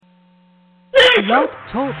Blog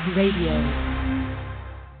Talk Radio.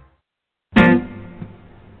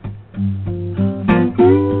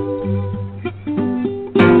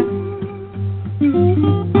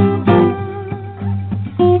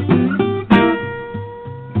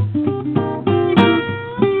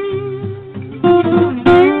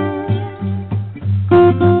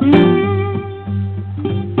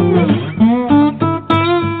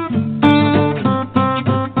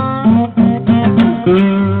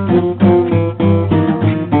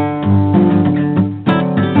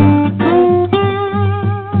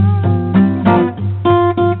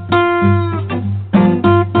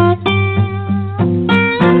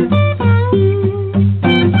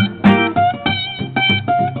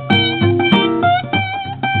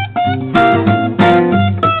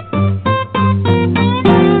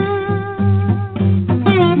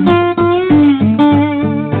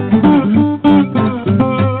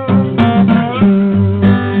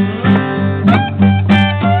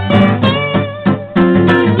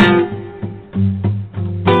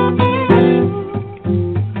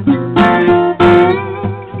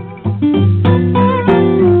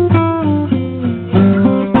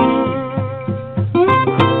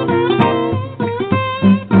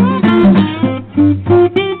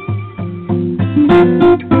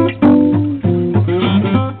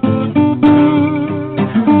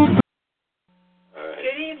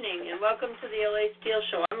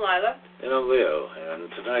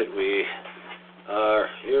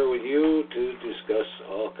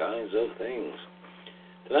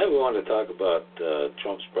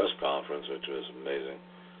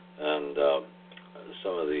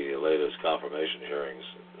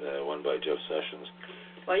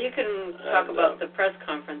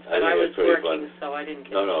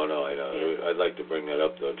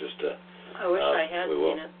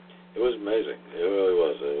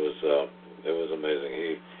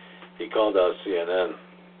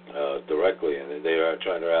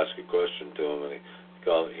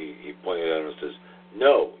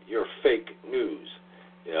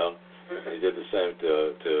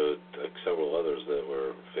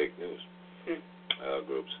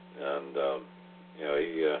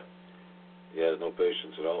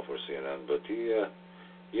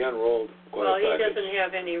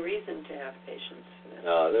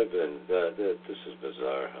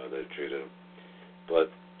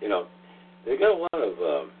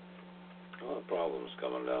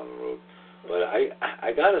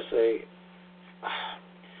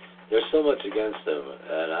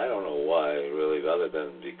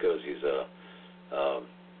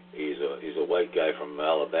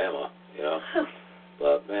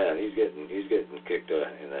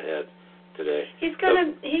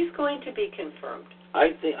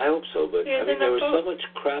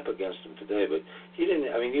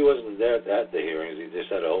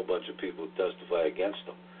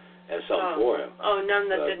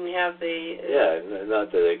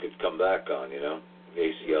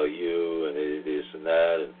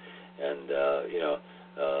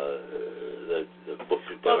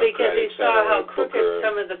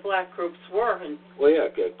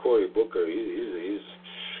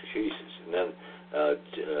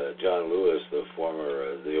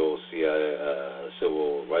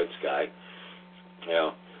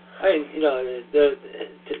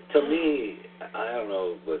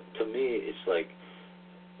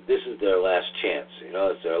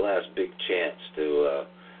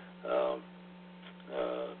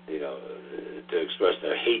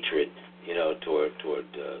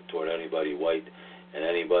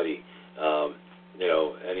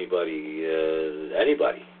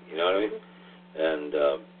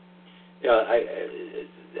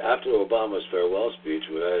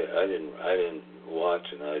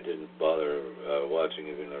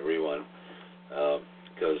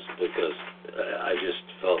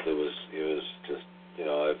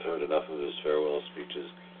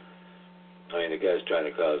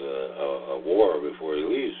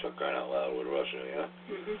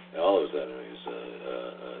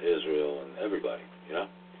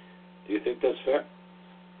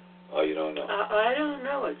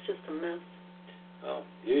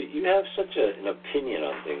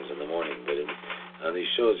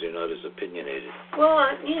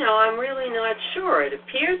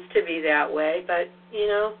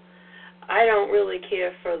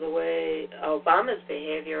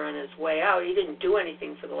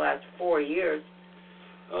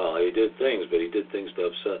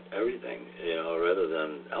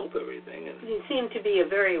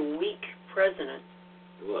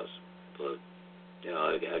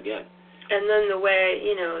 And then the way,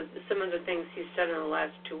 some of the things he said in the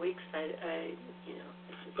last 2 weeks, I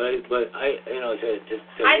But I,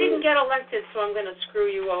 I didn't get elected, so I'm going to screw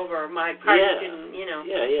you over. My party didn't,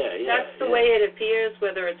 Yeah. That's the way it appears.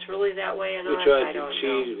 Whether it's really that way or not, I don't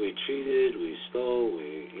know. We cheated, we stole,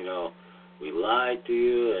 we lied to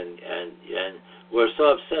you, and we're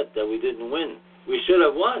so upset that we didn't win. We should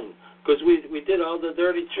have won because we did all the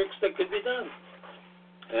dirty tricks that could be done.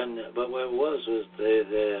 But what it was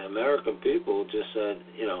the American people just said,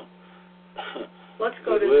 let's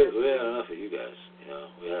go to this. We had enough of you guys.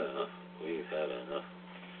 We had enough. We've had enough.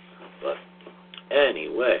 But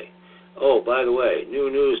anyway, by the way, new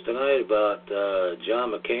news tonight about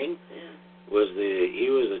John McCain. Yeah. He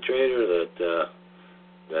was the traitor that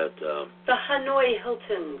the Hanoi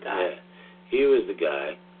Hilton guy. Yeah, he was the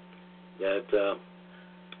guy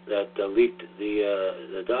that leaked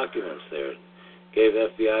the documents there. Gave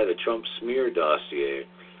FBI the Trump smear dossier.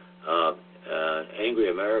 Angry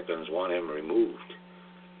Americans want him removed.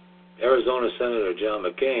 Arizona Senator John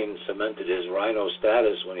McCain cemented his rhino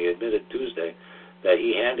status when he admitted Tuesday that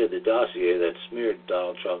he handed the dossier that smeared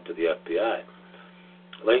Donald Trump to the FBI.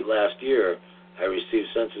 Late last year, I received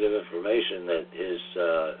sensitive information that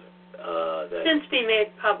since been made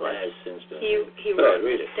public. He wrote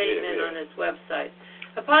a statement on his website.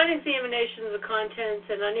 Upon examination of the contents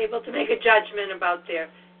and unable to make a judgment about their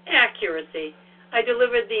accuracy, I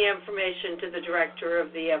delivered the information to the director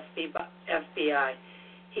of the FBI.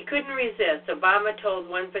 He couldn't resist. Obama told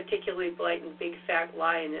one particularly blatant big fat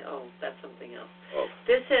lie, and that's something else.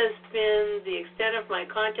 This has been the extent of my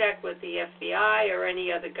contact with the FBI or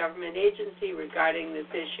any other government agency regarding this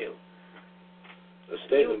issue. A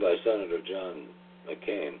statement by Senator John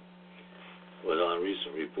McCain was on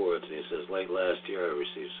recent reports, and he says, late last year I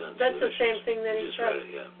received sensitive That's the issues. same thing that he said. Read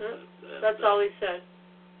it, yeah. That's all he said.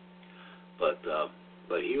 But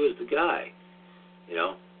he was the guy,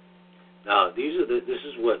 Now, this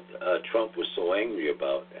is what Trump was so angry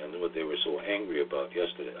about, and what they were so angry about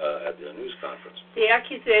yesterday at the news conference. The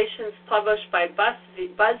accusations published by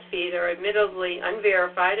BuzzFeed are admittedly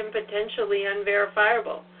unverified and potentially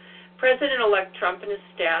unverifiable. President-elect Trump and his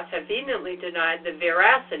staff have vehemently denied the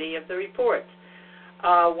veracity of the reports.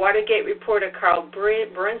 Watergate reporter Carl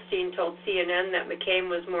Bernstein told CNN that McCain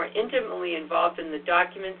was more intimately involved in the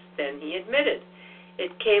documents than he admitted. It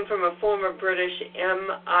came from a former British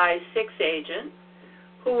MI6 agent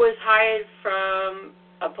who was hired from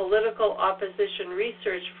a political opposition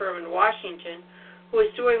research firm in Washington who was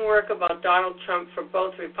doing work about Donald Trump for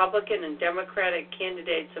both Republican and Democratic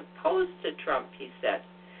candidates opposed to Trump, he said.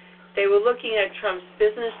 They were looking at Trump's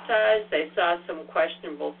business ties. They saw some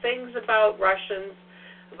questionable things about Russians,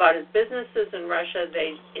 about his businesses in Russia.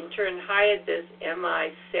 They, in turn, hired this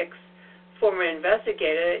MI6 former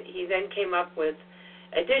investigator. He then came up with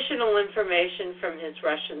additional information from his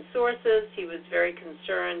Russian sources. He was very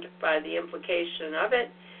concerned by the implication of it.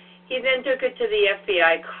 He then took it to the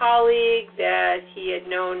FBI colleague that he had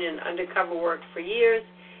known in undercover work for years.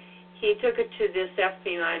 He took it to this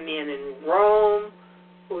FBI man in Rome,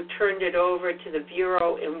 who turned it over to the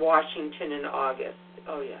Bureau in Washington in August.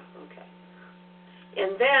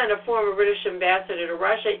 And then a former British ambassador to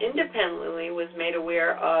Russia independently was made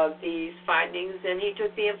aware of these findings, and he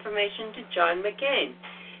took the information to John McCain.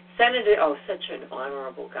 Such an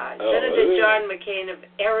honorable guy. Senator John McCain of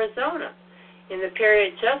Arizona. In the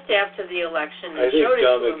period just after the election, I think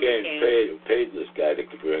John McCain paid this guy to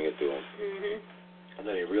bring it to him. Mm-hmm. And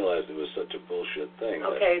then he realized it was such a bullshit thing.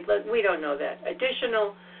 Okay, we don't know that.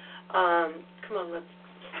 Additional, come on, let's...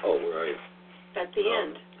 where are you? At the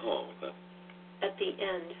end. Okay. At the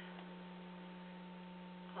end.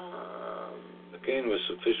 McCain was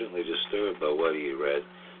sufficiently disturbed by what he read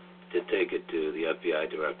to take it to the FBI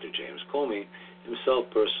Director James Comey himself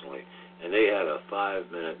personally, and they had a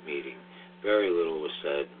 5-minute meeting. Very little was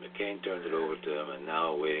said. McCain turned it over to him, and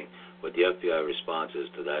now awaiting what the FBI response is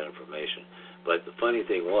to that information. But the funny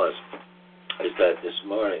thing is that this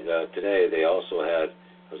morning, today, they also had,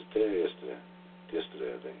 was it today or yesterday?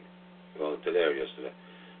 Yesterday, I think. Well, today or yesterday.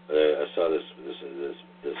 I saw this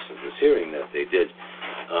hearing that they did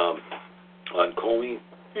on Comey,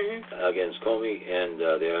 against Comey, and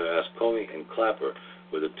they asked Comey and Clapper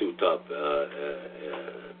were the two top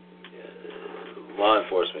law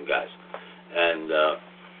enforcement guys, and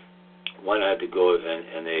one had to go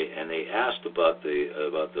and they asked about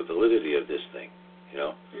the validity of this thing,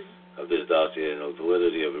 of this dossier, and the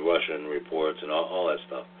validity of the Russian reports and all that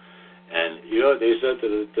stuff. And what they said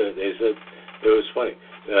they said it was funny.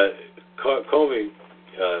 Comey,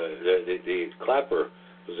 the Clapper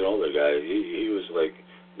was an older guy. He was like,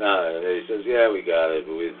 nah. And he says, yeah, we got it,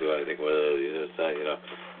 but we didn't do anything with it.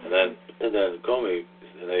 And then Comey,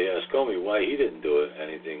 and they asked Comey why he didn't do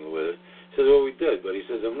anything with it, He says, well, we did, but he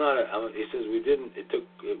says, he says, we didn't,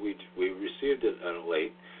 we received it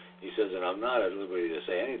late. He says, and I'm not at liberty to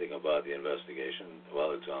say anything about the investigation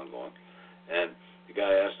while it's ongoing. And the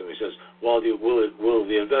guy asked him, he says, well, will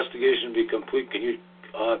the investigation be complete? Can you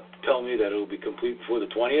tell me that it will be complete before the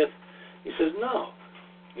 20th? He says, no.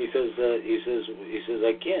 He says,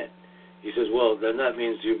 I can't. He says, well, then that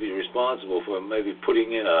means you'll be responsible for maybe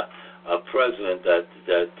putting in a president that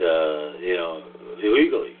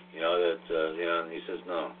illegally, and he says,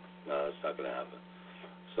 no, it's not going to happen.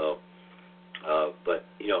 So, but,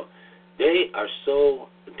 they are so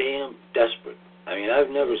damn desperate. I mean, I've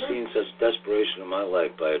never seen such desperation in my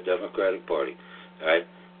life by a Democratic Party, all right,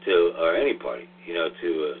 or any party, it's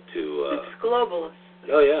globalists.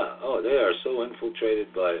 Oh, yeah. Oh, they are so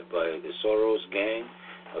infiltrated by the Soros gang,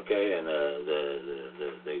 okay, and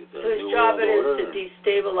the whose New job World it Order. is to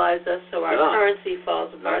destabilize us so our currency falls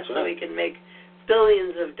apart, so we can make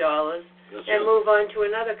billions of dollars and move on to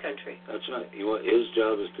another country. That's right. His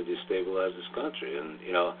job is to destabilize this country, and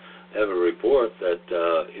I have a report that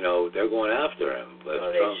they're going after him.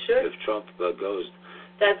 If Trump goes.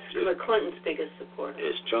 That's Clinton's biggest supporter.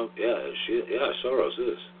 Is Trump? Yeah, Soros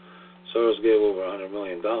is. Soros gave over $100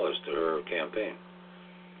 million to her campaign.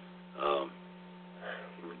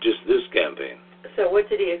 Just this campaign. So what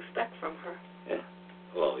did he expect from her? Yeah.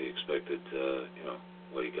 Well, he expected,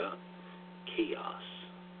 what he got. Chaos.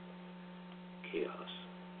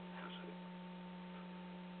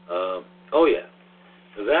 Oh, yeah.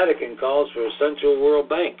 The Vatican calls for a central world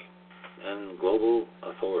bank and global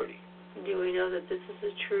authority. Do we know that this is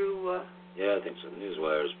a true... Yeah, I think so.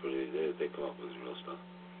 Newswire is pretty... They come up with real stuff.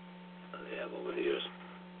 They have over the years.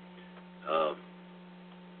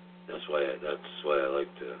 That's why I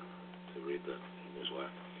like to read the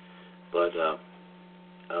Newswire. But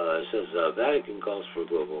it says Vatican calls for a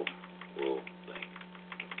global world bank.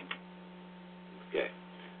 Okay.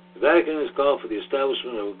 The Vatican has called for the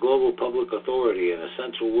establishment of a global public authority and a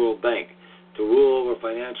central world bank to rule over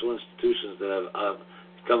financial institutions that have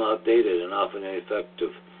become outdated and often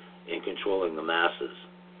ineffective in controlling the masses.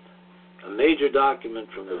 A major document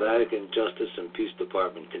from the Vatican Justice and Peace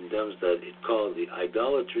Department condemns that it called the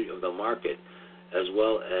idolatry of the market, as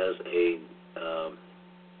well as a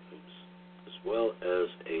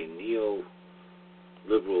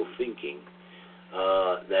neo-liberal thinking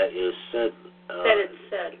that is said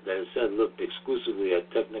looked exclusively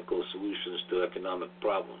at technical solutions to economic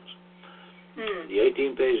problems. The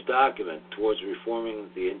 18-page document towards reforming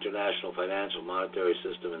the international financial monetary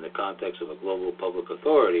system in the context of a global public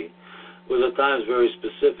authority was at times very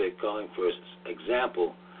specific, calling for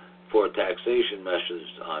example for taxation measures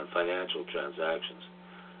on financial transactions.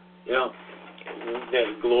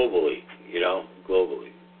 Globally.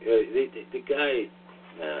 The guy.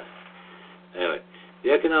 Anyway,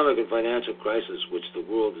 the economic and financial crisis which the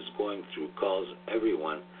world is going through calls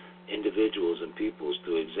everyone, individuals and peoples,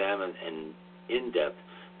 to examine in depth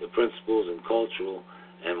the principles and cultural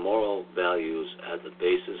and moral values at the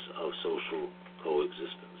basis of social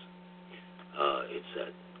coexistence. It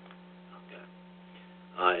said. Okay.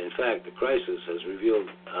 In fact, the crisis has revealed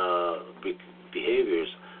behaviors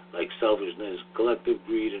like selfishness, collective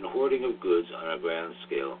greed, and hoarding of goods on a grand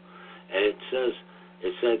scale. And it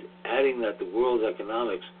said, adding that the world's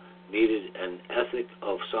economics needed an ethic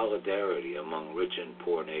of solidarity among rich and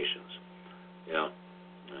poor nations.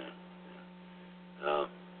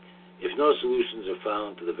 If no solutions are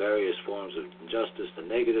found to the various forms of injustice, the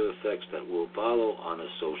negative effects that will follow on a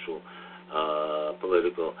social,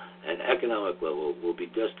 political, and economic level will be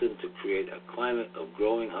destined to create a climate of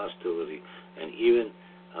growing hostility and even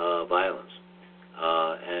violence,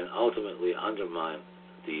 and ultimately undermine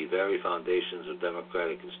the very foundations of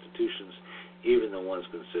democratic institutions, even the ones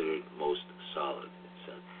considered most solid, it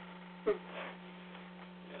said. I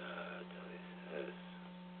tell you,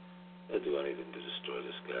 they'll do anything to destroy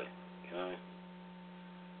this guy,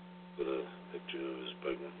 With a picture of his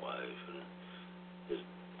pregnant wife and his...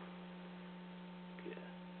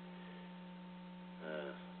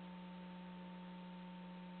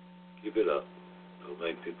 Keep it up. It'll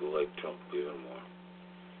make people like Trump even more.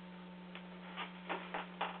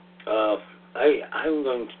 I'm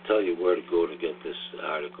going to tell you where to go to get this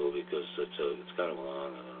article because it's kind of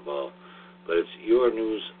long and involved. But it's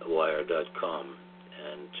yournewswire.com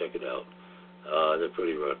and check it out. They're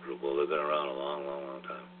pretty reputable. They've been around a long, long, long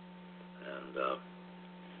time. And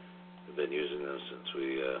we've been using them since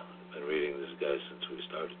been reading this guy since we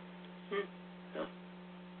started. Yeah.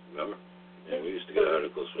 Remember? Yeah, we used to get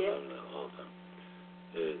articles from them all the time.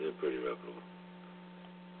 They're pretty reputable.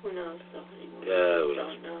 Who knows, though, anymore? Yeah, we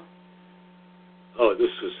don't know. Oh,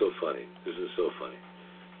 this is so funny.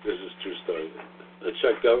 This is a true story. The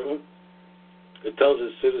Czech government, it tells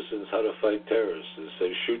its citizens how to fight terrorists. It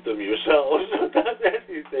says, shoot them yourselves.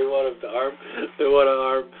 They want to arm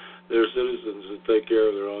their citizens and take care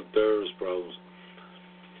of their own terrorist problems.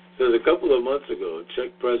 So a couple of months ago,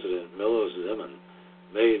 Czech President Miloš Zeman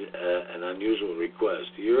made an unusual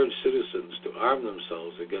request. He urged citizens to arm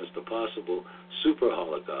themselves against a possible super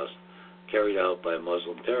Holocaust carried out by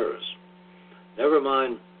Muslim terrorists. Never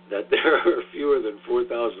mind that there are fewer than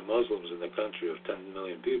 4,000 Muslims in the country of 10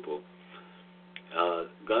 million people.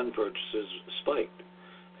 Gun purchases spiked.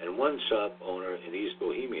 And one shop owner in East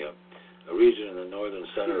Bohemia, a region in the northern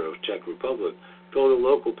center of Czech Republic, told a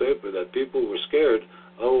local paper that people were scared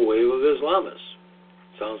of a wave of Islamists.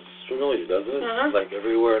 Sounds familiar, doesn't it? Uh-huh. Like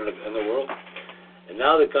everywhere in the world. And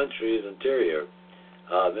now the country's interior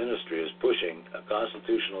ministry is pushing a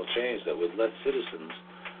constitutional change that would let citizens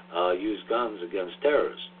use guns against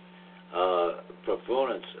terrorists.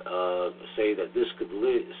 Proponents say that this could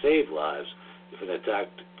save lives if an attack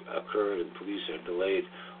occurred and police are delayed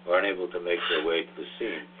or unable to make their way to the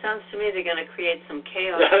scene. Sounds to me they're going to create some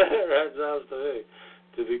chaos. That sounds to me.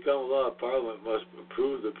 To become law, Parliament must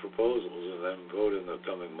approve the proposals and then vote in the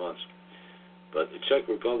coming months. But the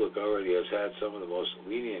Czech Republic already has had some of the most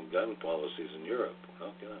lenient gun policies in Europe.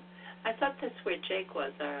 Okay. I thought that's where Jake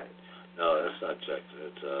was. No, that's not Czech.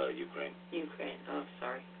 It's Ukraine. Ukraine. Oh,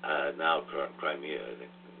 sorry. Now Crimea, I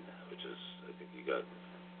think, which is, I think you got.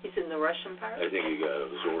 He's in the Russian part? I think you got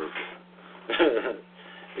absorbed.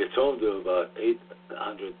 It's home to about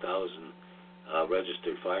 800,000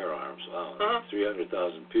 registered firearms. Wow. Uh-huh. 300,000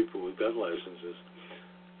 people with gun licenses.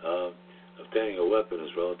 Obtaining a weapon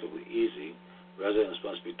is relatively easy. Residents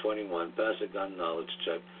must be 21, pass a gun knowledge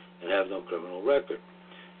check, and have no criminal record.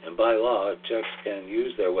 And by law, Czechs can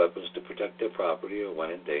use their weapons to protect their property or when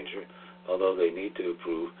in danger, although they need to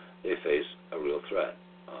prove they face a real threat.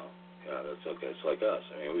 Yeah, that's okay. It's like us.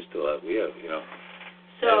 I mean, we have, you know.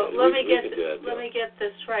 So let me get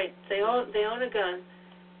this right. They own a gun,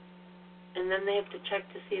 and then they have to check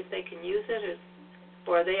to see if they can use it,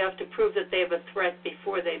 or they have to prove that they have a threat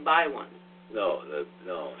before they buy one. No.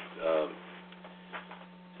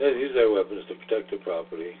 They use their weapons to protect their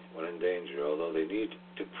property when in danger, although they need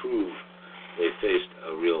to prove they faced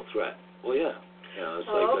a real threat. Well, yeah. It's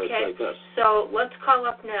like us. So let's call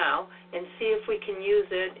up now and see if we can use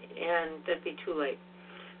it, and that'd be too late.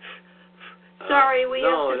 Sorry, we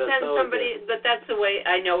have to send somebody, but that's the way.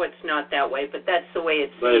 I know it's not that way, but that's the way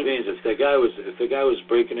it seems. But it means if the guy was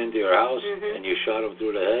breaking into your house and you shot him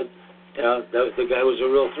through the head, the guy was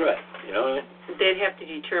a real threat. You know what I mean? They'd have to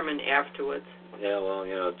determine afterwards. Yeah, well,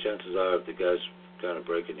 chances are if the guy's kind of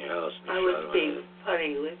breaking your house. I was being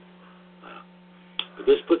funny. But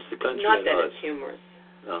this puts the country Not at that odds. it's humorous.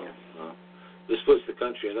 No. This puts the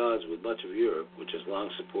country at odds with much of Europe, which has long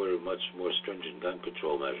supported much more stringent gun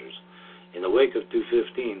control measures. In the wake of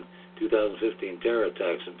 2015 terror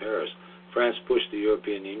attacks in Paris, France pushed the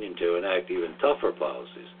European Union to enact even tougher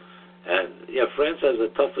policies. And, France has the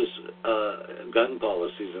toughest gun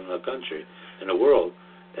policies in the country, in the world.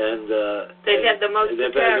 And they've had the most.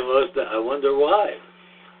 I wonder why.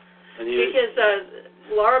 Because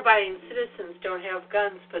law-abiding citizens don't have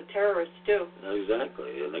guns, but terrorists do.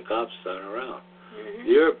 Exactly, and the cops aren't around. Mm-hmm.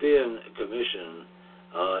 The European Commission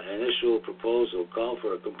initial proposal called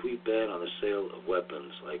for a complete ban on the sale of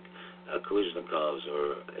weapons like Kalashnikovs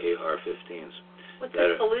or AR-15s. What's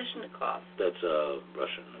a Kalashnikov? That's a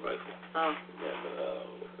Russian rifle. Oh.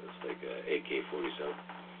 Yeah, it's like a AK-47.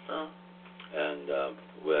 Oh. And are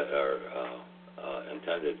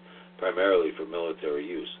intended primarily for military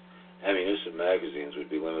use. Ammunition magazines would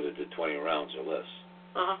be limited to 20 rounds or less.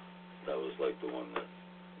 Uh-huh. That was like the one that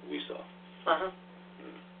we saw. Uh-huh.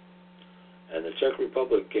 And the Czech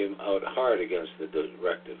Republic came out hard against the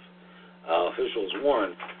directive. Officials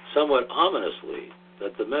warned, somewhat ominously,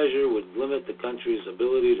 that the measure would limit the country's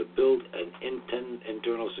ability to build an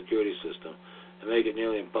internal security system and make it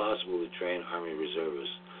nearly impossible to train Army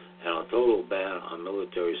reservists. And a total ban on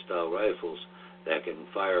military-style rifles that can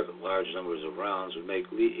fire large numbers of rounds would make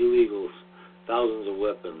illegal thousands of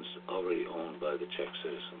weapons already owned by the Czech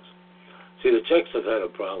citizens. See, the Czechs have had a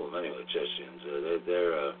problem anyway, Chechens.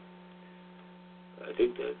 I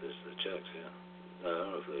think that this is the Czechs, yeah. I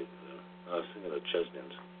don't know if I was thinking of the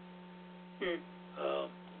Chechens.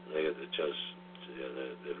 They got the Czechs,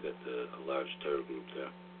 they've got a large terror group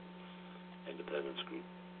there, independence group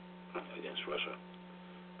against Russia.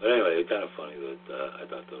 But anyway, it's kind of funny that I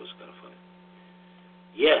thought that was kind of funny.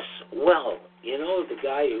 Yes, well, the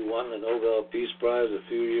guy who won the Nobel Peace Prize a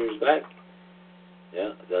few years back?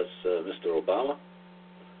 Yeah, that's Mr. Obama.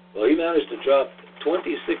 Well, he managed to drop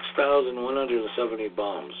 26,170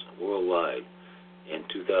 bombs worldwide in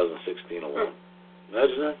 2016 alone.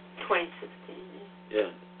 Imagine that? 2016.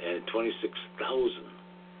 Yeah, and 26,000.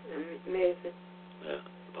 Amazing. Yeah,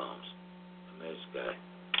 bombs. Amazing guy.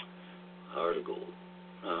 Heart of gold.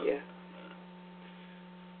 Yeah.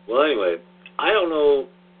 Well, anyway, I don't know.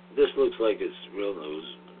 This looks like it's real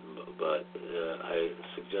news, but I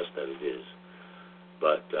suggest that it is.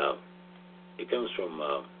 But it comes from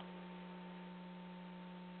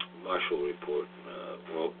Marshall Report,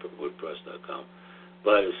 WordPress.com.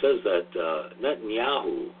 But it says that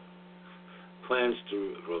Netanyahu plans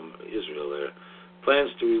to, from Israel there,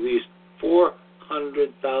 plans to release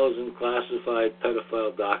 400,000 classified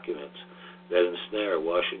pedophile documents that ensnare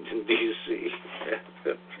Washington, D.C.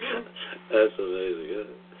 That's amazing, isn't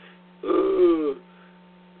it? Ooh.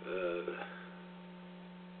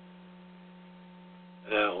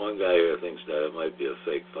 One guy here thinks that it might be a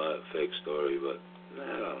fake story, but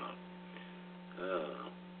I don't know.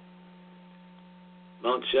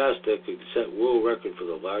 Mount Shasta could set world record for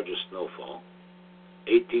the largest snowfall,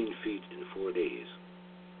 18 feet in 4 days.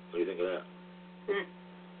 What do you think of that?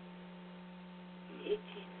 18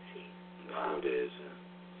 feet. In 4 days,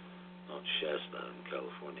 Mount Shasta in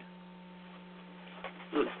California.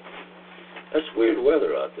 That's weird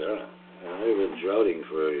weather out there. Huh? They've been droughting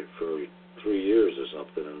for 3 years or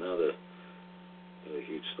something, and now they're a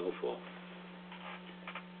huge snowfall.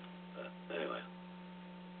 Anyway,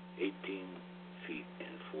 18 feet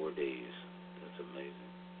in 4 days. That's amazing.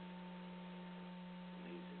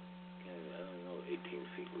 I don't know what 18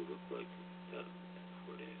 feet would look like in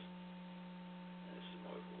 4 days. This is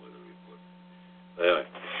more of a weather report. But anyway,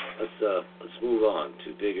 let's move on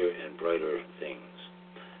to bigger and brighter things.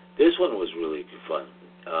 This one was really fun.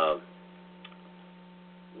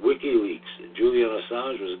 WikiLeaks. Julian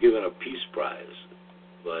Assange was given a Peace Prize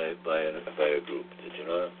by a group. Did you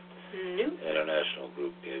know that? No. International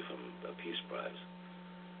group gave him a Peace Prize.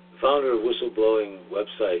 The founder of whistleblowing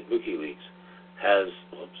website WikiLeaks has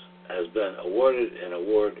been awarded an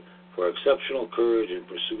award for exceptional courage in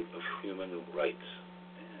pursuit of human rights.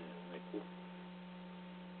 Isn't that cool?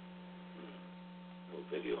 A little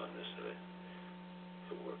video on this today.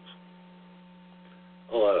 If it works.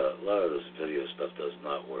 A lot of this video stuff does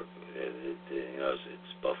not work.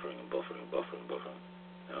 It's buffering and buffering and buffering and buffering.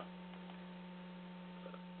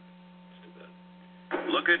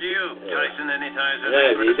 Look at you, Tyson Anytizer.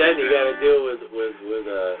 Yeah, then you got to deal with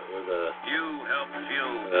You help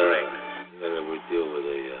fuel greatness. You got to deal with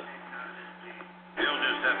a. You'll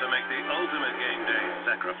just have to make the ultimate game day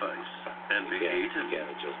sacrifice and be eaten. You can't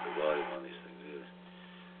adjust the volume on these things either. I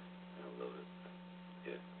love it.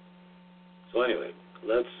 Yeah. So anyway,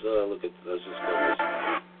 let's look at. Let's just go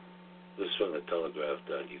this is from the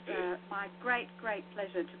Telegraph.uk. My great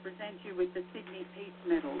pleasure to present you with the Sydney Peace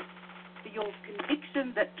Medal for your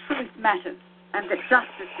conviction that truth matters and that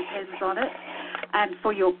justice depends on it, and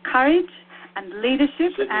for your courage and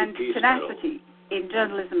leadership Sydney and Peace tenacity in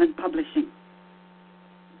journalism and publishing.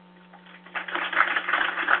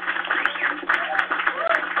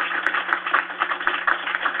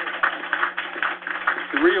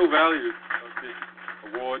 The real value of this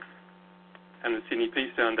award and the Sydney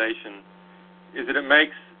Peace Foundation is that it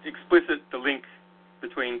makes explicit the link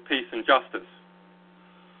between peace and justice.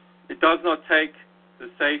 It does not take the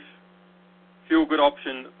safe, feel-good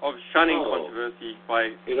option of shunning controversy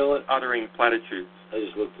by uttering platitudes. I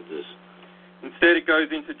just looked at this. Instead, it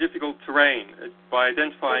goes into difficult terrain by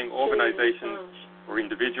identifying organizations or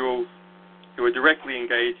individuals who are directly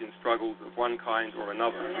engaged in struggles of one kind or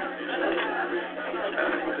another.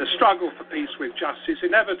 The struggle for peace with justice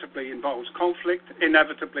inevitably involves conflict,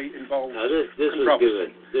 inevitably involves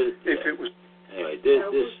controversy. Anyway, this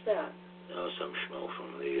some schmo from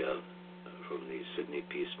the Sydney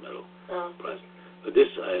Peace Medal Prize. But this,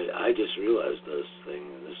 I just realized this thing,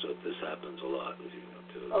 and this happens a lot with you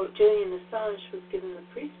too. Oh, Julian Assange was given the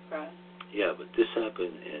Peace Prize. Yeah, but this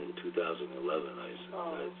happened in 2011.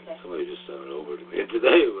 Okay. Somebody just sent it over to me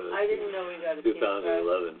today. I didn't know we got a Peace Prize.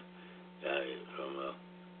 2011. Yeah, from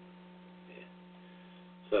yeah.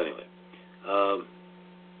 So anyway,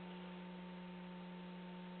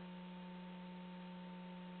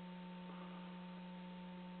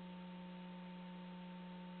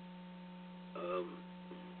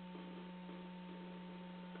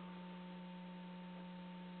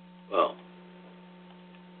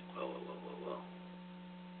 well.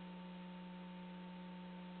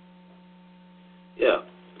 Yeah,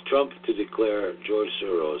 Trump to declare George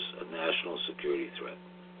Soros a national security threat.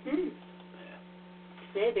 Yeah.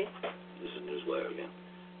 Maybe. This is Newswire again,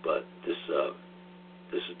 but this has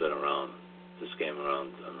been around. This came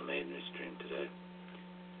around on the mainstream today.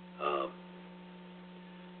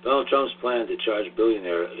 Donald Trump's plan to charge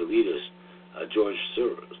billionaire elitist George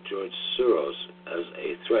Soros as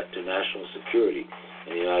a threat to national security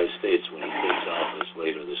in the United States when he takes office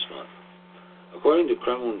later this month. According to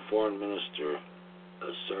Kremlin Foreign Minister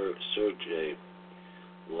Sergei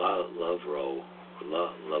Lavrov,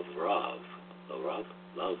 Lavrov,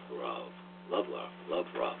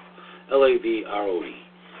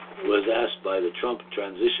 was asked by the Trump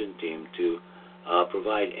transition team to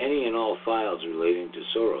provide any and all files relating to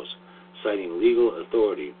Soros, citing legal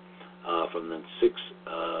authority from the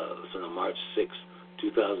March 6,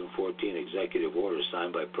 2014 executive order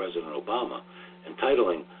signed by President Obama,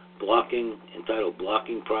 entitled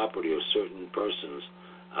blocking property of certain persons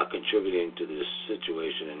contributing to this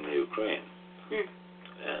situation in the Ukraine,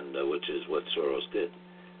 and which is what Soros did.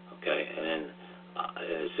 Okay, and then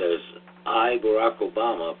it says, I, Barack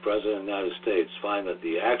Obama, President of the United States, find that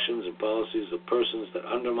the actions and policies of persons that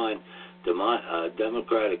undermine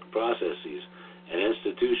democratic processes and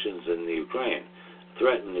institutions in the Ukraine,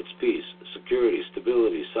 threaten its peace, security,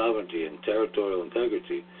 stability, sovereignty, and territorial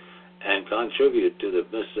integrity, and contribute to the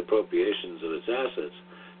misappropriations of its assets,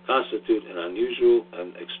 constitute an unusual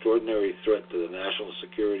and extraordinary threat to the national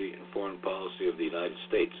security and foreign policy of the United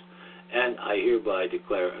States, and I hereby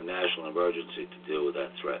declare a national emergency to deal with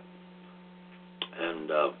that threat. And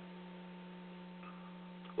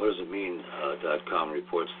what does it mean? .com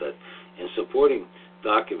reports that in supporting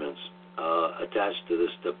documents attached to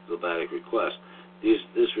this diplomatic request,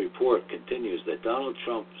 this report continues that Donald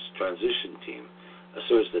Trump's transition team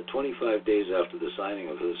asserts that 25 days after the signing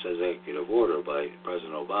of this executive order by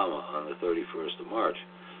President Obama on the 31st of March,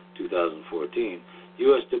 2014,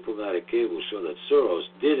 U.S. diplomatic cables show that Soros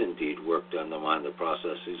did indeed work to undermine the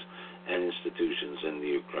processes and institutions in the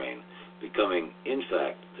Ukraine, becoming, in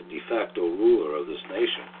fact, the de facto ruler of this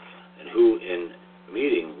nation, and who, in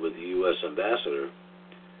meeting with the U.S. ambassador,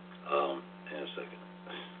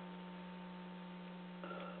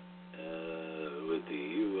 with the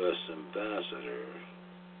U.S. ambassador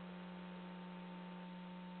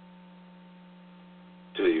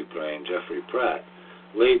to Ukraine, Jeffrey Pratt,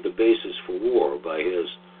 laid the basis for war by his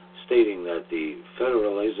stating that the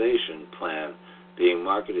federalization plan being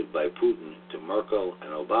marketed by Putin to Merkel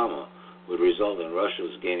and Obama would result in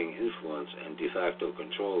Russia's gaining influence and de facto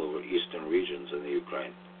control over eastern regions in the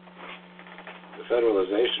Ukraine. The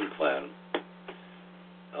federalization plan,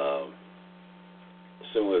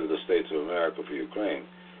 similar to the States of America for Ukraine,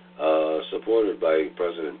 supported by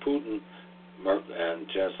President Putin and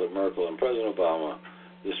Chancellor Merkel and President Obama,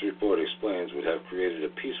 this report explains would have created a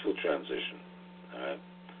peaceful transition,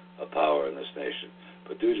 of power in this nation.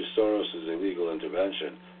 But due to Soros' illegal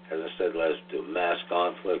intervention, has instead led to mass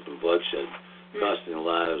conflict and bloodshed, costing the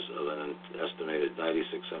lives of an estimated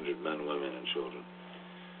 9,600 men, women, and children.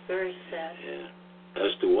 Very sad. Yeah.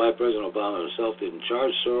 As to why President Obama himself didn't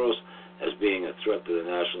charge Soros as being a threat to the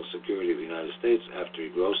national security of the United States after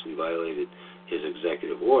he grossly violated his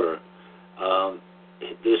executive order,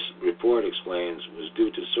 this report explains was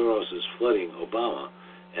due to Soros' flooding Obama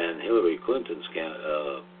and Hillary Clinton,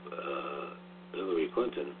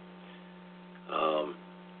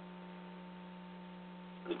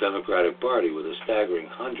 the Democratic Party, with a staggering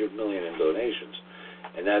 $100 million in donations,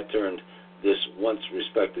 and that turned this once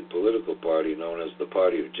respected political party known as the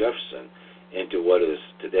Party of Jefferson into what is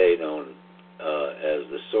today known as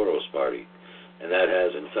the Soros Party, and that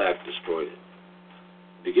has in fact destroyed it.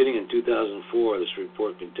 Beginning in 2004, this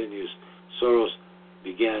report continues, Soros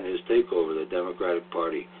began his takeover of the Democratic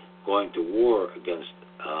Party, going to war against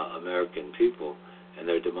American people and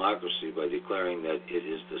their democracy by declaring that it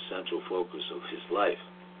is the central focus of his life.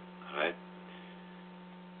 All right?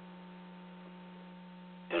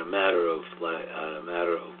 In a matter of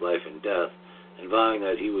life and death, and vowing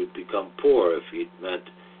that he would become poor if it meant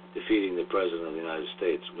defeating the President of the United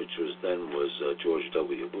States, which was George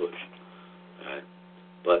W. Bush. All right?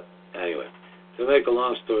 But anyway, to make a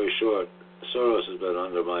long story short, Soros has been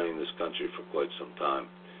undermining this country for quite some time,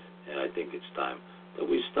 and I think it's time that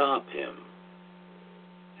we stop him.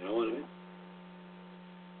 You know what I mean?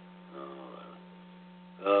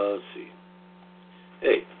 Let's see.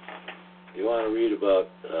 Hey, you want to read about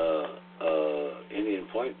Indian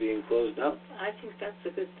Point being closed down? I think that's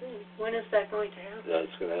a good thing. When is that going to happen?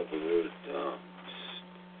 That's going to happen with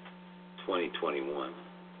 2021.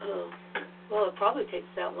 Oh. Well, it probably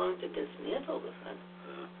takes that long to dismantle the thing.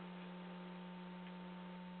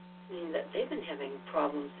 I mean, they've been having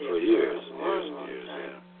problems there for years, a long time.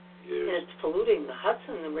 Yeah. Years. And it's polluting the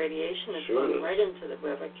Hudson. The radiation is going right into the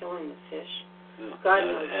river, killing the fish. Yeah. God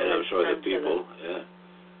knows. And I'm sure the people. Yeah.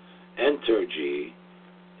 Entergy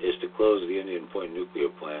is to close the Indian Point nuclear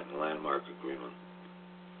plant and landmark agreement.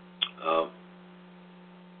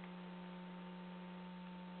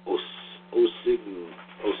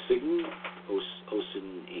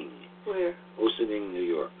 Ossining. Where? Ossining, New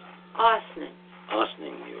York.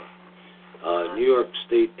 Ossining, New York. New York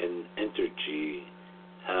State and Entergy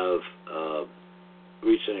have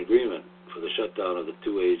reached an agreement for the shutdown of the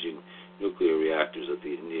two aging nuclear reactors at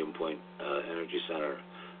the Indian Point Energy Center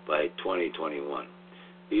by 2021.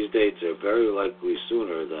 These dates are very likely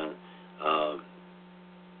sooner than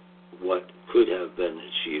what could have been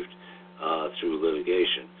achieved through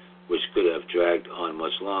litigation, which could have dragged on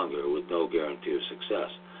much longer with no guarantee of success.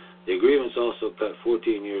 The agreements also cut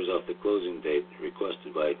 14 years off the closing date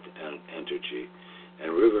requested by Entergy,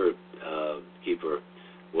 and Riverkeeper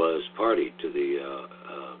was party to the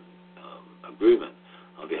agreement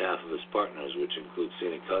on behalf of its partners, which include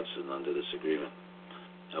Scenic Hudson under this agreement.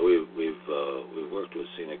 Now we've worked with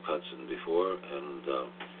Scenic Hudson before and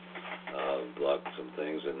blocked some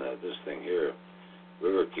things, and this thing here,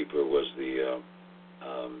 Riverkeeper was the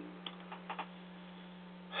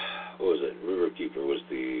Riverkeeper was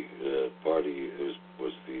the party.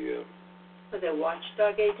 Was the was it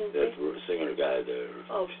Watchdog Agency? That singer guy there.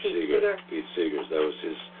 Oh, Pete Seeger. Pete Seeger. That was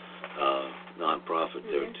his nonprofit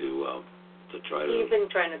there to try to. He's been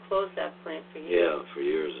trying to close that plant for years. Yeah, for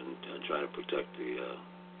years, and trying to protect the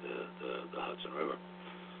Hudson River.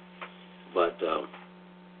 But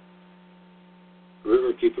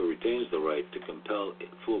Riverkeeper retains the right to compel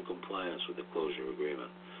full compliance with the closure agreement.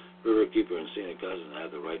 Riverkeeper and Scenic Hudson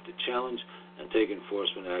have the right to challenge and take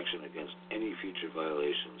enforcement action against any future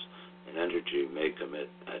violations an Entergy may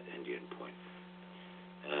commit at Indian Point.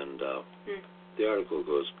 And the article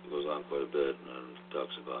goes on quite a bit and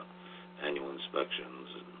talks about annual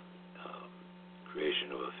inspections and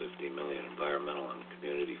creation of a $50 million environmental and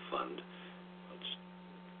community fund. It's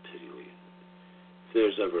pitifully. If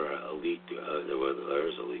there's ever a leak, there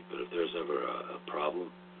is a leak, but if there's ever a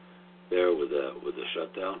problem there with the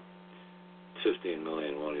shutdown, $15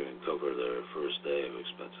 million won't even cover their first day of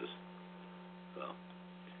expenses. Well,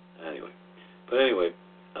 anyway,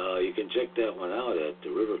 you can check that one out at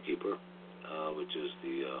the Riverkeeper, which is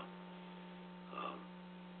the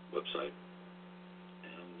website.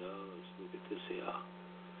 And let's look at this here.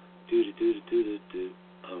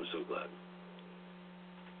 I'm so glad.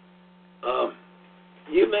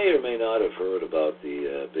 You may or may not have heard about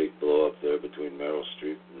the big blow up there between Meryl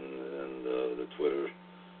Streep and the Twitter.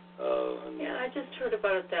 Yeah, I just heard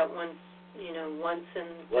about it that once, once and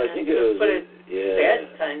well, I think it was put it to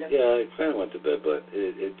bed, kind of. Yeah, it kind of went to bed, but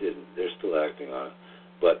it didn't. They're still acting on it.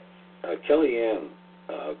 But Kellyanne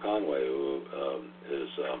Conway, who is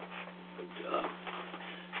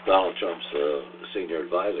Donald Trump's senior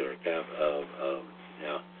advisor,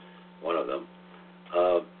 one of them,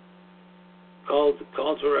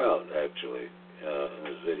 called her out actually in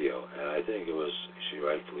this video, and I think she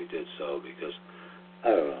rightfully did so because I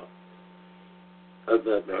don't know. I've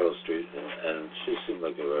met Meryl Streep, and she seemed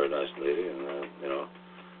like a very nice lady, and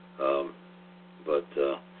but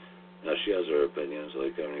she has her opinions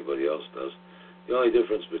like anybody else does. The only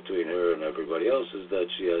difference between her and everybody else is that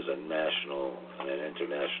she has a national and an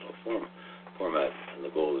international format in the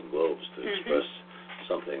Golden Globes to express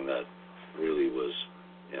something that really was,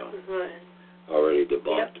 already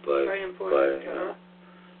debunked by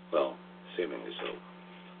well, seemingly so.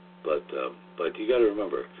 But you got to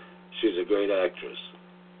remember, she's a great actress,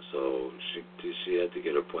 so she had to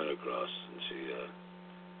get her point across, and she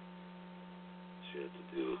had to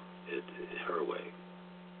do it her way,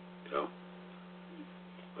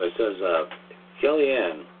 But it says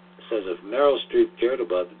Kellyanne says if Meryl Streep cared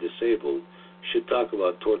about the disabled, should talk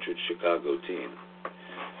about tortured Chicago teen.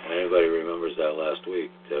 And anybody remembers that last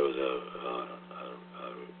week? There was a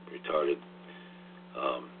retarded,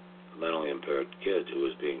 mentally impaired kid who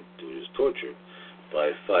was tortured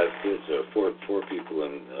by 5 kids, or 4 people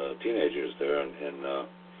and teenagers there in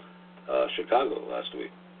Chicago last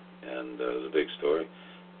week, and it was a big story.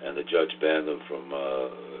 And the judge banned them from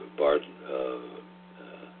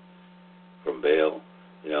bail.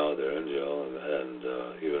 They're in jail, and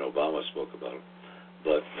even Obama spoke about them,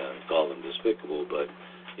 but called them despicable. But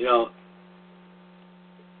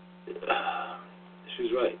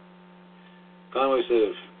she's right. Conway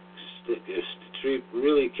said if Streep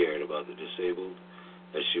really cared about the disabled,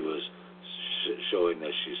 as she was showing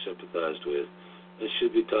that she sympathized with, then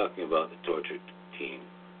she'd be talking about the tortured teen.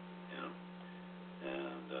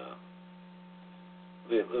 And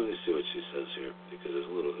let me see what she says here, because there's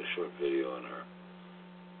a short video on her.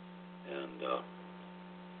 And oh,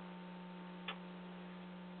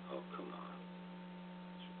 come on.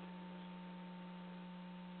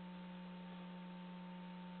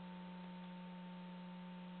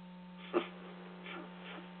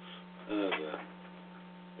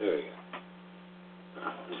 There you go.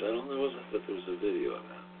 Is that all there was? I thought there was a video of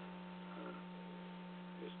that.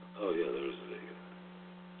 Oh, yeah, there was a video.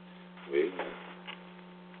 Wait a minute.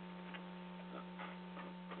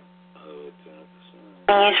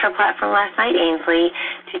 Used her platform last night, Ainsley,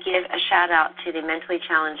 to give a shout-out to the mentally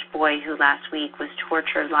challenged boy who last week was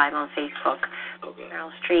tortured live on Facebook. Okay.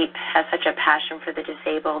 Meryl Streep has such a passion for the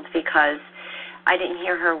disabled because I didn't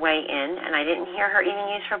hear her weigh in, and I didn't hear her even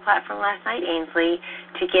use her platform last night, Ainsley,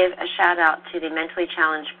 to give a shout-out to the mentally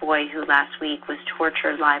challenged boy who last week was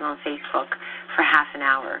tortured live on Facebook for half an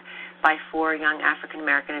hour by 4 young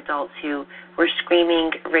African-American adults who were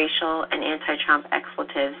screaming racial and anti-Trump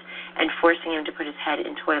expletives and forcing him to put his head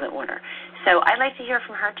in toilet water. So I'd like to hear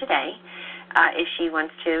from her today if she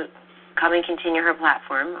wants to come and continue her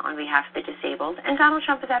platform on behalf of the disabled. And Donald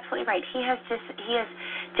Trump is absolutely right. He has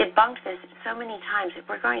debunked this so many times.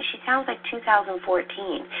 She sounds like 2014.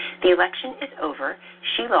 The election is over.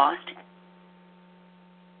 She lost.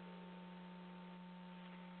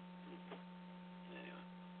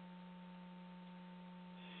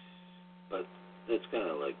 But that's kind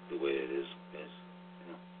of like the way it is, guys.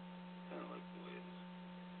 You know, kind of like the way it is.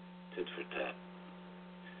 Tit for tat.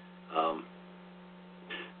 I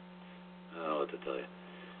don't know what to tell you.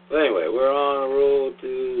 But anyway, we're on a road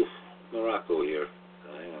to Morocco here.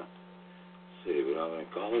 Hang on. Let's see, we don't have any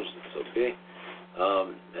callers. It's okay.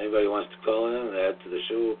 Anybody wants to call in and add to the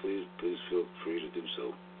show, please feel free to do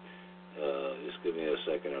so. Just give me a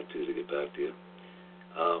second or two to get back to you.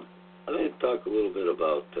 I'm going to talk a little bit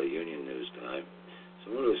about union news tonight.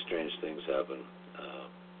 Some really strange things happen.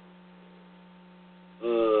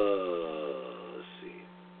 Let's see.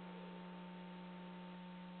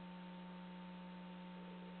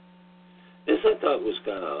 This I thought was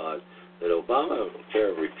kind of odd, that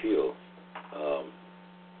Obamacare repeal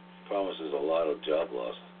promises a lot of job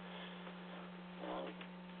loss.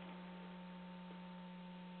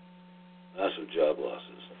 Massive job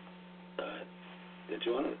losses. Did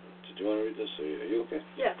you want to read this? Are you okay?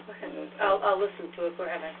 Yeah, go ahead. I'll listen to it. Go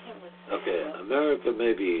ahead. I can't listen. Okay. America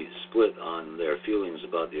may be split on their feelings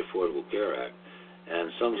about the Affordable Care Act,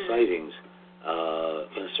 and some sightings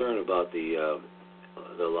concern about the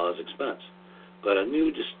law's expense. But a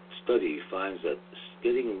new study finds that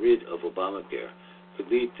getting rid of Obamacare could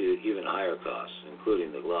lead to even higher costs,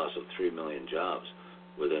 including the loss of 3 million jobs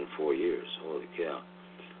within 4 years. Holy cow.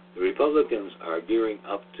 The Republicans are gearing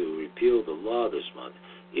up to repeal the law this month,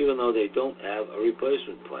 even though they don't have a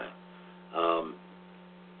replacement plan.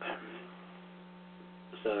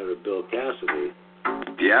 Senator Bill Cassidy.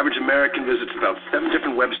 The average American visits about 7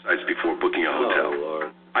 different websites before booking a hotel. Oh,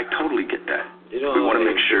 Lord. I totally get that. You know, we want to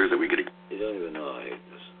make sure that we get You don't even know I hate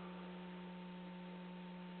this.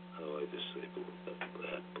 How do I disable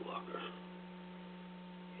that blocker?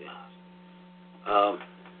 Yeah.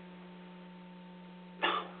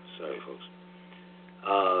 Sorry, folks.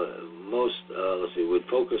 Let's see, would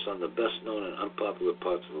focus on the best known and unpopular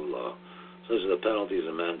parts of the law, such as the penalties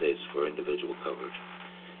and mandates for individual coverage.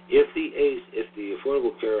 If the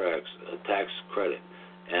Affordable Care Act's tax credit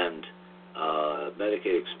and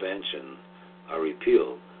Medicaid expansion are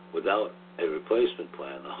repealed without a replacement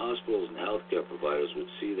plan, the hospitals and healthcare providers would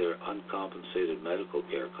see their uncompensated medical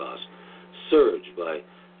care costs surge by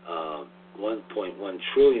 $1.1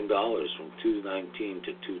 trillion from 2019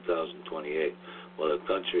 to 2028, while the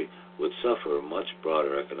country would suffer much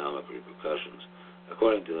broader economic repercussions.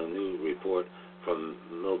 According to the new report from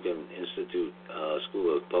Milken Institute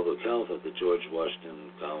School of Public Health at the George Washington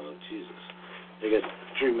College, Jesus, they got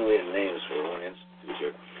 3 million names for one institute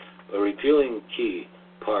here. But repealing key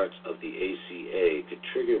parts of the ACA could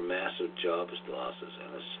trigger massive job losses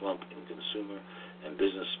and a slump in consumer and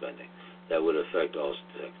business spending that would affect all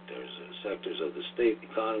sectors of the state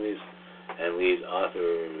economies, and lead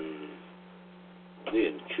author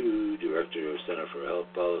Leon Koo, Director of Center for Health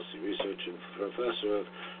Policy Research and Professor of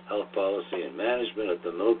Health Policy and Management at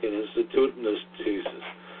the Milken Institute. And Jesus,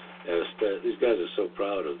 these guys are so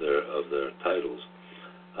proud of their titles.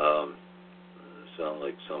 Sound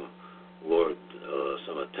like some lord,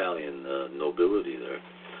 some Italian nobility there.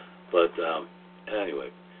 But anyway,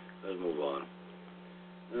 let's move on.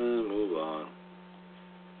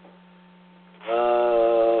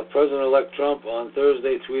 President-elect Trump on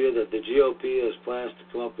Thursday tweeted that the GOP has plans to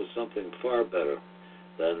come up with something far better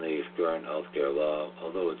than the current health care law.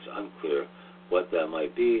 Although it's unclear what that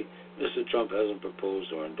might be, Mr. Trump hasn't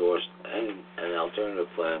proposed or endorsed an alternative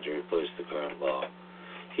plan to replace the current law.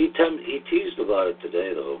 He teased about it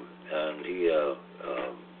today, though, and he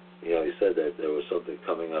said that there was something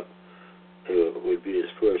coming up. It would be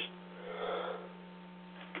his first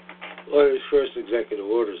executive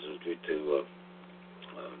orders would be to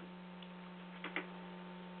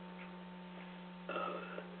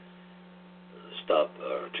stop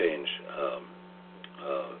or change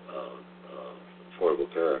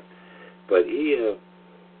Affordable Care Act. But he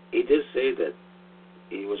did say that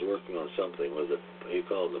he was working on something with he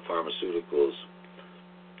called the pharmaceuticals,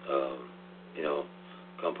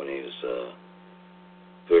 companies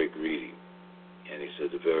very greedy, and he said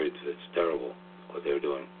it's terrible what they're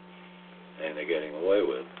doing, and they're getting away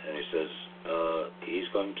with. And he says he's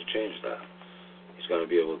going to change that. He's going to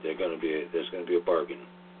be able. There's going to be a bargain.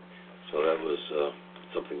 So that was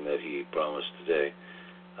something that he promised today.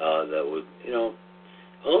 That would,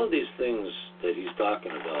 all of these things that he's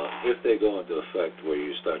talking about, if they go into effect, where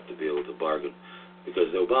you start to be able to bargain,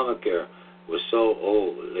 because the Obamacare was so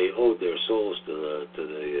old, they owed their souls to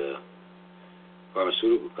the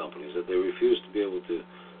pharmaceutical companies that they refused to be able to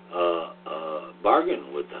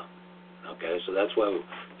bargain with them. Okay, so that's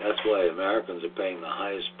why Americans are paying the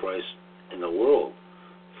highest price in the world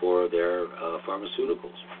for their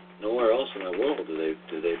pharmaceuticals. Nowhere else in the world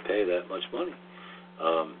do they pay that much money.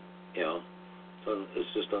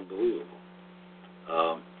 It's just unbelievable.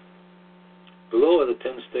 Below are the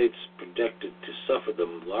 10 states projected to suffer the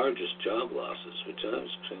largest job losses, which I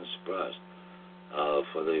was kind of surprised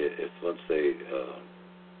once they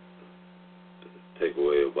take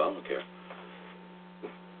away Obamacare.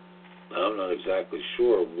 I'm not exactly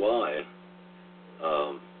sure why.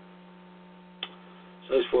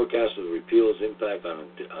 Studies forecast of the repeal's impact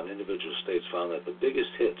on individual states found that the biggest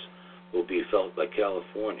hits will be felt by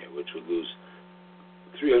California, which would lose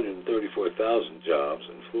 334,000 jobs,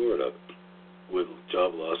 and Florida with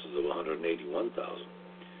job losses of 181,000.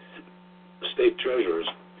 State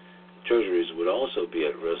treasuries would also be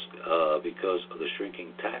at risk because of the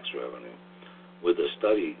shrinking tax revenue, with a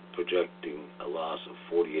study projecting a loss of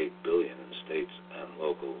 $48 billion in states and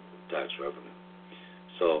local tax revenue.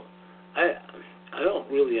 So I don't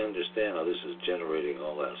really understand how this is generating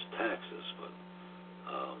all less taxes, but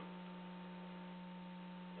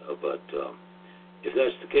if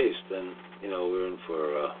that's the case, then we're in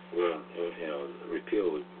for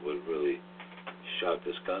repeal would really shock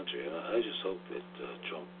this country, and I just hope that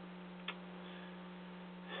Trump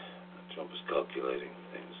is calculating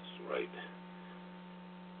things right.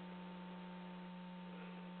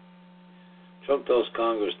 Trump tells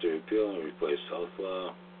Congress to repeal and replace health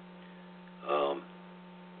law.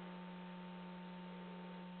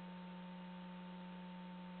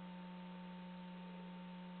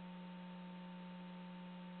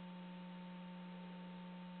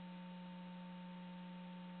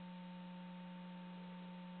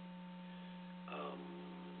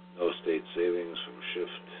 No state savings from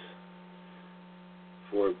shift.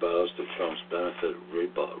 Ford bows to Trump's benefit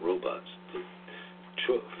robots.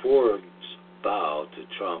 Ford's bow to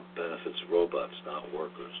Trump benefits robots, not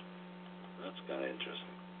workers. That's kind of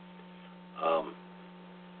interesting.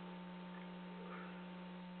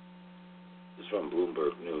 This is from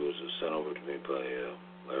Bloomberg News. It was sent over to me by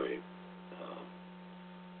Larry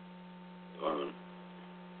Dorman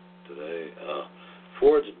today.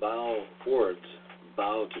 Ford's bow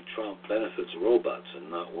to Trump benefits robots and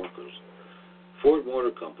not workers. Ford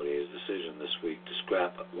Motor Company's decision this week to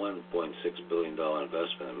scrap a $1.6 billion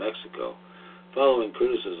investment in Mexico following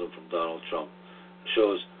criticism from Donald Trump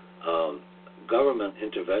shows government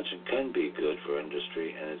intervention can be good for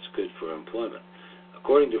industry and it's good for employment.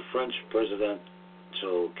 According to French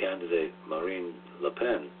presidential candidate Marine Le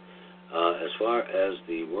Pen, as far as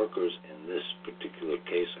the workers in this particular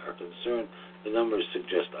case are concerned, the numbers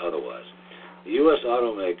suggest otherwise. The U.S.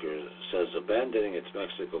 automaker says abandoning its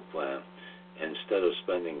Mexico plan instead of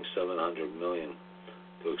spending $700 million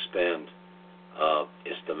to expand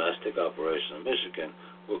its domestic operation in Michigan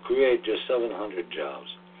will create just 700 jobs.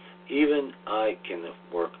 Even I can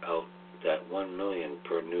work out that $1 million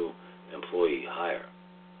per new employee hire.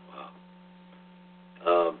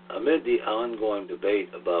 Wow. Amid the ongoing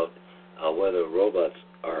debate about whether robots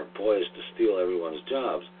are poised to steal everyone's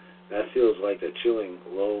jobs, that feels like a chilling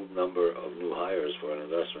low number of new hires for an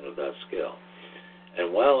investment of that scale.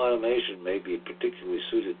 And while automation may be particularly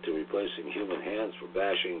suited to replacing human hands for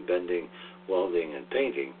bashing, bending, welding, and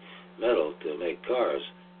painting metal to make cars,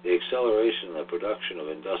 the acceleration in the production of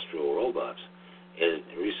industrial robots in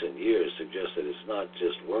recent years suggests that it's not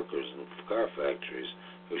just workers in car factories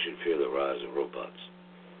who should fear the rise of robots.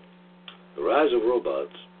 The rise of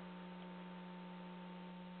robots,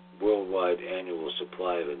 worldwide annual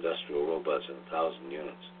supply of industrial robots in 1,000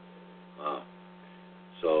 units. Wow.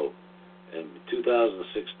 So, in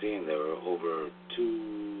 2016, there were over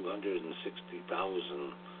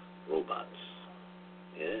 260,000 robots.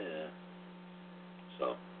 Yeah.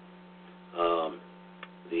 So,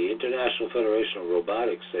 the International Federation of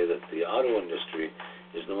Robotics say that the auto industry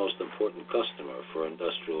is the most important customer for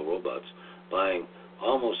industrial robots, buying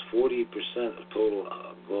almost 40% of total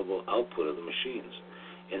global output of the machines.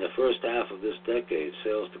 In the first half of this decade,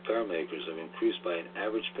 sales to car makers have increased by an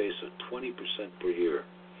average pace of 20% per year.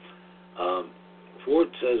 Ford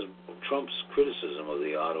says Trump's criticism of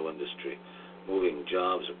the auto industry moving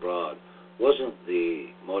jobs abroad wasn't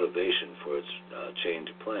the motivation for its change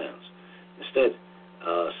of plans.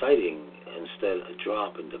 Citing a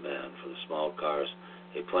drop in demand for the small cars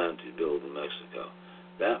they plan to build in Mexico.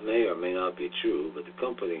 That may or may not be true, but the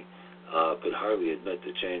company could hardly admit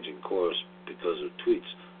the change in course because of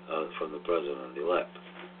tweets from the president-elect.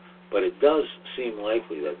 But it does seem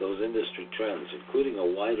likely that those industry trends, including a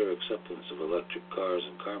wider acceptance of electric cars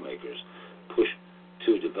and car makers' push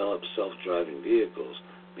to develop self-driving vehicles,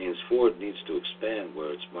 means Ford needs to expand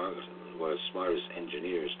where its smartest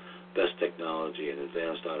engineers, best technology, and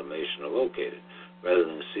advanced automation are located, rather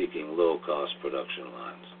than seeking low-cost production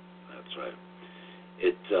lines. That's right.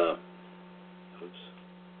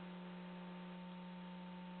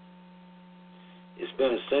 It's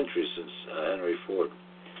been a century since Henry Ford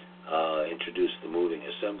introduced the moving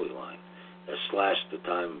assembly line that slashed the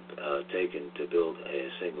time taken to build a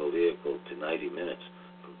single vehicle to 90 minutes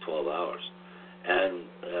from 12 hours. And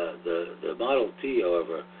the Model T,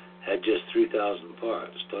 however, had just 3,000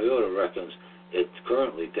 parts. Toyota reckons it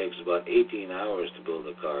currently takes about 18 hours to build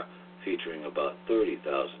a car featuring about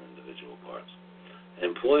 30,000 individual parts.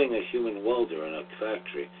 Employing a human welder in a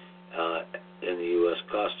factory in the U.S.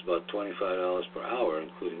 costs about $25 per hour,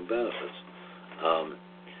 including benefits,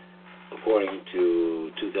 according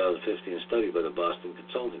to a 2015 study by the Boston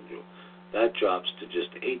Consulting Group. That drops to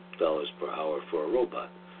just $8 per hour for a robot,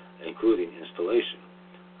 including installation,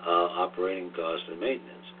 operating costs, and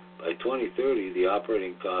maintenance. By 2030, the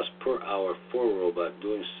operating cost per hour for a robot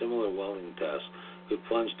doing similar welding tasks could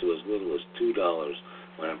plunge to as little as $2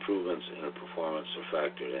 when improvements in performance are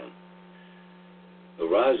factored in. The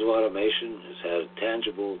rise of automation has had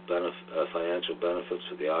tangible financial benefits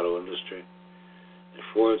for the auto industry. And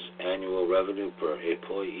Ford's annual revenue per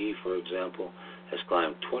employee, for example, has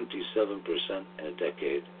climbed 27% in a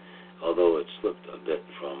decade, although it slipped a bit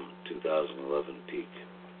from 2011 peak.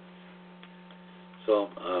 So,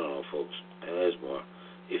 I don't know, folks, and there's more.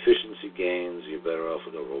 Efficiency gains, you're better off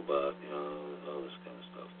with a robot, all this kind of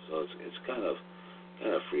stuff. So it's kind of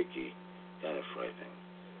freaky, kind of frightening,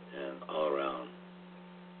 and all around,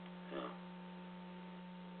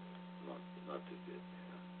 not too good,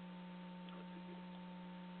 not too good.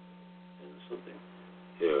 And something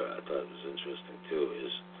here I thought was interesting too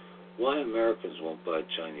is why Americans won't buy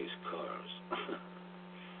Chinese cars.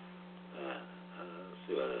 Let's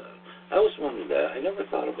see what I always wondered that. I never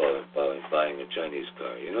thought about buying a Chinese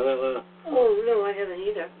car. You know that, Lena? Oh, no, I haven't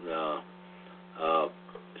either. No.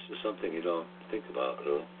 This is something you don't think about,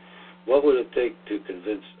 really. What would it take to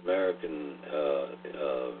convince American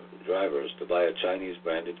drivers to buy a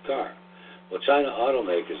Chinese-branded car? Well, China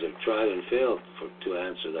automakers have tried and failed to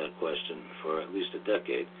answer that question for at least a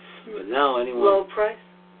decade. But now anyone... Low price?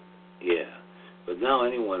 Yeah. But now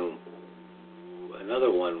another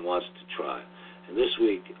one wants to try. And this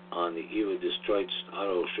week on the Eva Detroit's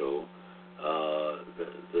Auto Show,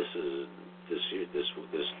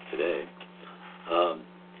 today,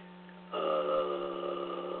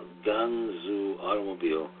 Ganzhou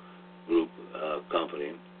Automobile Group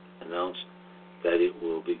company announced that it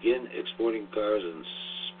will begin exporting cars and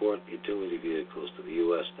sport utility vehicles to the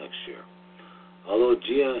U.S. next year. Although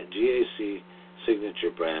GAC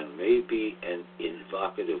signature brand may be an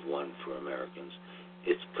evocative one for Americans,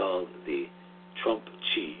 it's called the Trump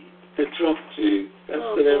Chi. The Trump Chi.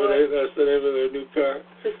 That's the name of their new car.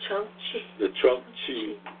 The Trump Chi. The Trump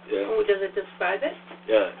Chi. Yeah. Oh, does it describe it?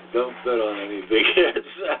 Yeah. Don't bet on any big heads.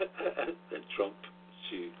 The Trump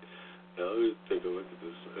Chi. Now let me take a look at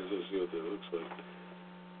this. I just see what it looks like.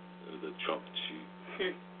 The Trump Chi.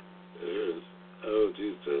 There it is. Oh,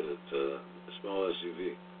 geez, it's a small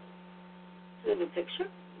SUV. Do you have a picture?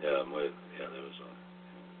 Yeah, I'm waiting. Yeah, there was one.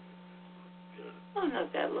 Oh, not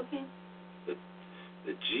bad looking.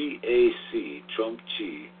 The GAC, Trump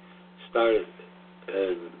Chi, started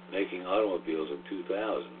making automobiles in 2000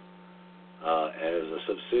 as a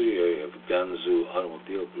subsidiary of Ganzhou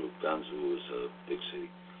Automobile Group. Ganzhou is a big city,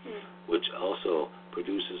 which also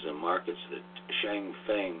produces and markets the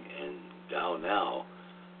Shangfeng and Gaonao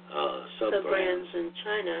sub-brands in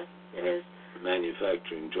China. It is.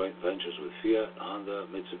 Manufacturing joint ventures with Fiat, Honda,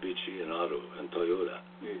 Mitsubishi, and Toyota.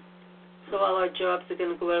 So all our jobs are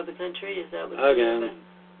going to go out of the country? Is that what Again,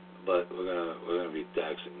 but we're gonna be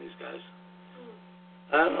taxing these guys.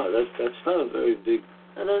 I don't know. That's not a very big.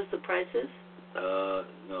 Are those the prices?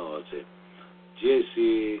 No, it's a GAC,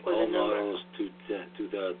 Or the all number. models,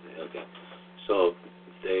 2000, okay. So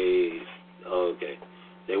they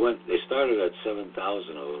started at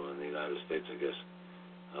 7,000 of them in the United States, I guess.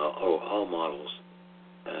 All models.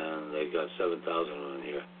 And they got 7,000 of them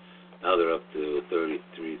here. Now they're up to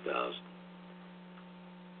 33,000.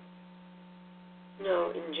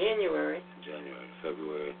 No, in January.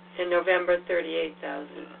 February. In November, 38,000.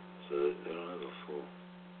 Yeah. So they don't have a full.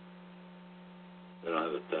 They don't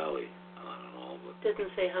have a tally on all, but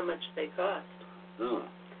Didn't say how much they cost no.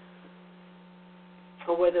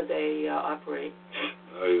 or whether they operate.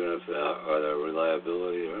 Or even if are there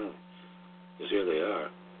reliability or anything. Because here they are.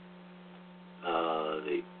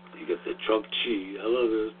 You get the Trump Chi. I love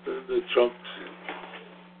this. The Trump.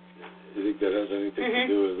 You think that has anything to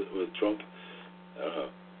do with Trump? I don't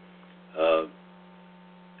know.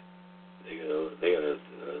 They got a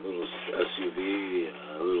little SUV,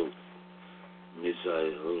 a little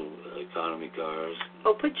mid-size, little economy cars.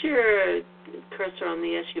 Oh, put your cursor on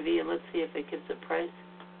the SUV and let's see if it gives a price.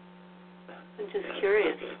 I'm just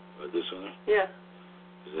curious. Okay. Or this one? Yeah.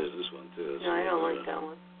 Because there's this one too. No, I don't like that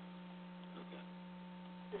one. Okay.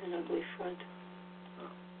 There's an ugly front.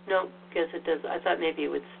 Oh. No, guess it does. I thought maybe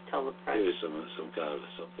it would tell the price. Maybe some kind of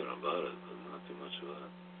something about it, but not too much about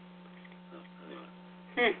it. No, anyway.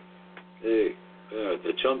 Hey,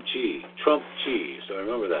 the Trump Chi. So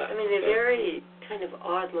remember that. I mean, they're very kind of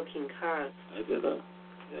odd-looking cars. I did that.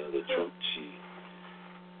 Yeah, the Trump Chi.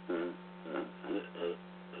 That's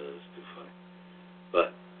too funny.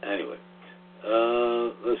 But anyway,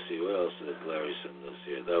 let's see. What else did Larry send us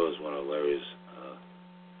here? That was one of Larry's.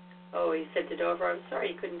 Oh, he said to Dover, I'm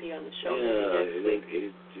sorry he couldn't be on the show. Yeah, he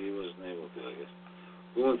wasn't able to, I guess.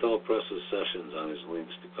 Blumenthal presses Sessions on his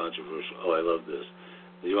links to controversial. Oh, I love this.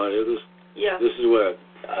 Do you want to hear this? Yeah. This is where,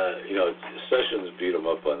 Sessions beat him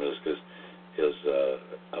up on this because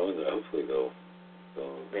I wonder, hopefully they'll.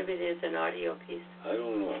 Maybe there's an audio piece. I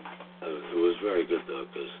don't know. It was very good, though,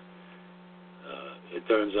 because it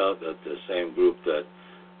turns out that the same group that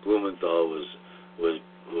Blumenthal was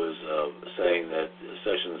saying that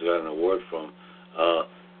Sessions got an award from,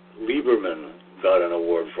 Lieberman got an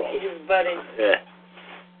award from. His buddy. Yeah.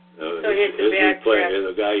 So here's the backtrack.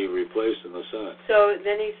 The guy you replaced in the Senate. So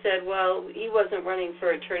then he said, well, he wasn't running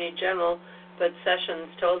for Attorney General, but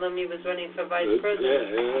Sessions told him he was running for Vice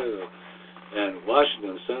President. Yeah. And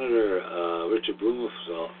Washington, Senator Richard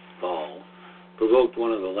Blumenthal provoked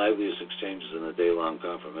one of the liveliest exchanges in the day-long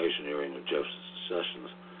confirmation hearing of Jeff Sessions,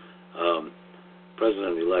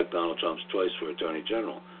 President-elect Donald Trump's choice for Attorney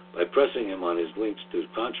General, by pressing him on his links to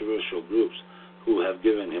controversial groups who have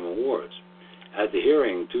given him awards. At the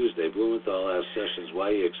hearing Tuesday, Blumenthal asked Sessions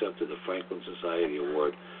why he accepted the Franklin Society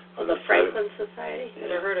Award. Oh, the Franklin Society?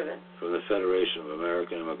 Never heard of it. From the Federation of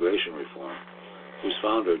American Immigration Reform, whose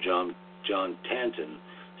founder, John Tanton,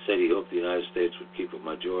 said he hoped the United States would keep a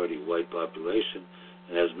majority white population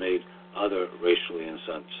and has made other racially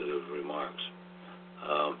insensitive remarks.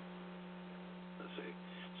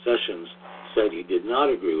 Sessions said he did not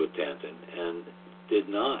agree with Tanton and did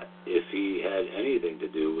not, if he had anything to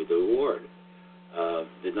do with the award.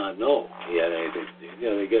 Did not know he had anything to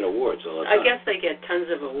do. They get awards all the time. I guess they get tons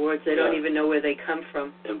of awards. They don't even know where they come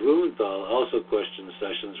from. And Blumenthal also questioned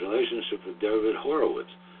Sessions' relationship with David Horowitz,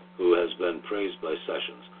 who has been praised by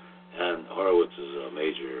Sessions. And Horowitz is a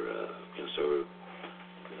major conservative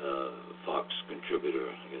Fox contributor,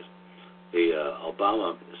 I guess. The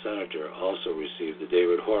Obama senator also received the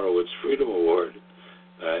David Horowitz Freedom Award.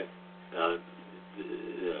 Right?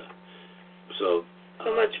 So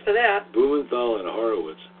much for that. Blumenthal and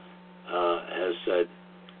Horowitz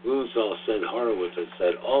Blumenthal said Horowitz had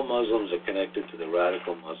said all Muslims are connected to the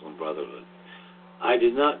radical Muslim Brotherhood. I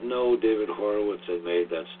did not know David Horowitz had made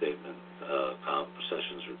that statement,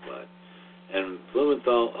 Sessions replied. And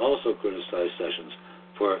Blumenthal also criticized Sessions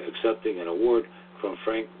for accepting an award from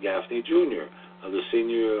Frank Gaffney, Jr., of the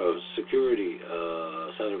Senior of Security,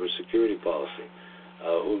 Center for Security Policy,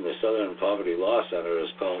 whom the Southern Poverty Law Center has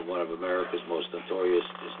called one of America's most notorious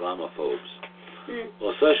Islamophobes.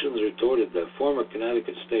 Well, Sessions retorted that former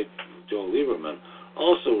Connecticut State Joe Lieberman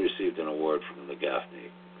also received an award from the Gaffney,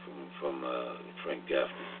 from Frank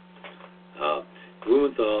Gaffney.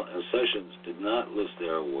 Blumenthal and Sessions did not list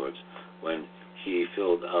their awards when he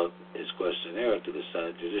filled out his questionnaire to the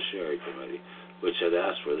Senate Judiciary Committee, which had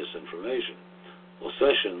asked for this information. Well,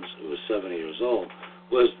 Sessions, who was 70 years old,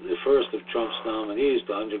 was the first of Trump's nominees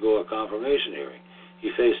to undergo a confirmation hearing. He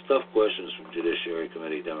faced tough questions from Judiciary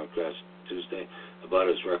Committee Democrats Tuesday about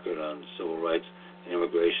his record on civil rights and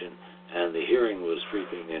immigration, and the hearing was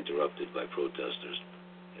frequently interrupted by protesters.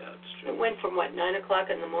 Yeah. That's true. It went from, 9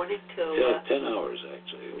 o'clock in the morning to... Yeah, 10 hours,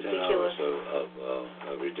 actually. Ridiculous. 10 hours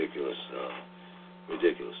of ridiculous.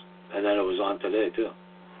 And then it was on today, too.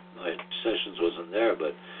 Sessions wasn't there,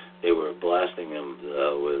 but they were blasting him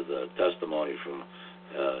with testimony from,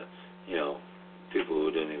 people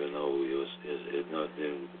who didn't even know who he was. They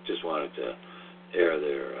just wanted to air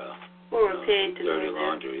their dirty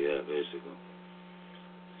laundry, basically.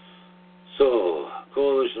 So,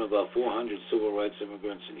 coalition of about 400 civil rights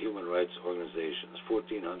immigrants and human rights organizations,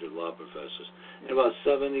 1,400 law professors, and about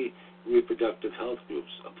 70 reproductive health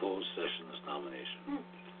groups opposed Sessions' nomination.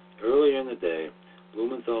 Earlier in the day,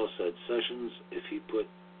 Blumenthal said Sessions, if he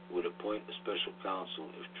would appoint a special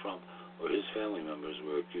counsel if Trump or his family members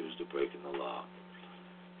were accused of breaking the law.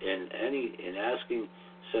 In asking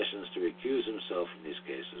Sessions to recuse himself from these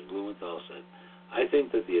cases, Blumenthal said, I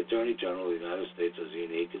think that the Attorney General of the United States has a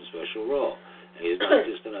unique and special role, and he's not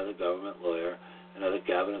just another government lawyer, another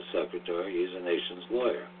cabinet secretary, he's a nation's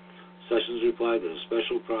lawyer. Sessions replied that a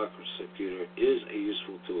special prosecutor is a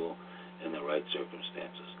useful tool in the right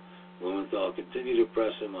circumstances. Blumenthal continued to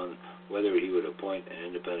press him on whether he would appoint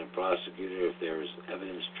an independent prosecutor if there is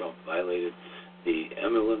evidence Trump violated the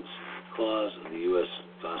Emoluments Clause of the U.S.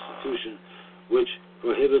 Constitution, which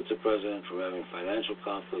prohibits the president from having financial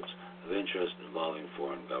conflicts of interest involving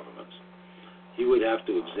foreign governments. He would have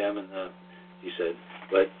to examine that, he said.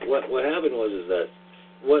 But what happened is that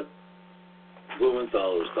what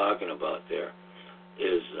Blumenthal was talking about there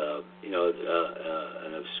is,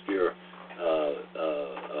 an obscure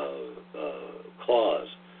clause,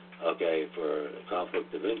 for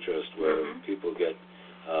conflict of interest where people get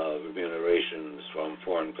remunerations from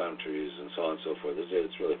foreign countries and so on and so forth.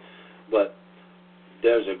 It's really, but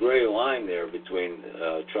there's a gray line there between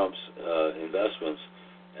Trump's investments,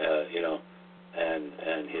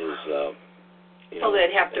 and his.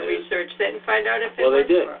 They'd have to research that and find out if it was. Well, they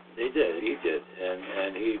did. For. They did. He did,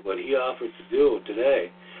 and what he offered to do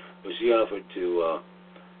today was he offered to.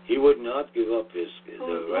 He would not give up his.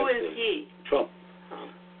 Who is he? Trump.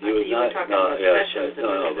 He was not. Sessions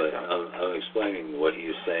but I'm explaining what he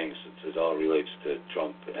was saying since it all relates to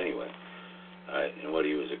Trump anyway, and what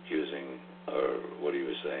he was accusing or what he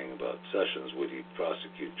was saying about Sessions. Would he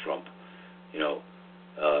prosecute Trump?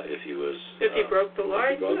 If he was. If he broke the law,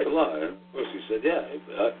 he broke the law. And of course, he said,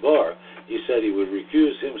 or he said he would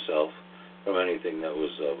recuse himself from anything that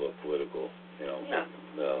was of a political,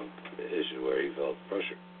 issue where he felt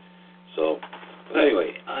pressure. So,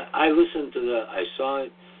 anyway, I listened to that. I saw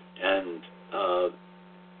it, and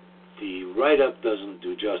the write-up doesn't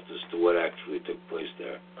do justice to what actually took place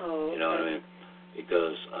there. Oh, okay. You know what I mean?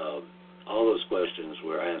 Because all those questions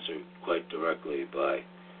were answered quite directly by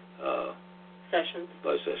Sessions.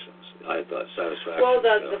 I thought satisfactory. Well,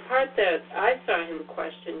 the part that I saw him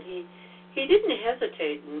question, he didn't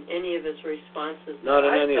hesitate in any of his responses. Not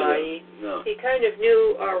in any of them. No. He kind of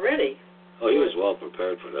knew already. Oh, he was well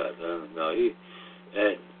prepared for that.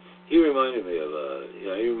 He reminded me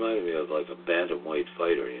of like a bantamweight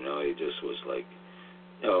fighter. He just was like,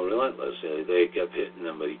 relentless. They kept hitting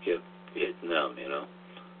him, but he kept hitting them.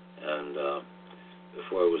 And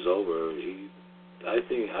before it was over, I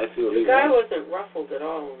feel the guy wasn't ruffled at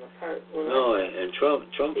all in the part. No, and Trump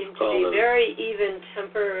seemed called to be him very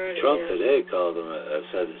even-tempered. Trump today called him.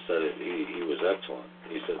 Said he was excellent.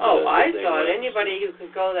 He said. I thought anybody who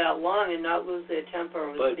could go that long and not lose their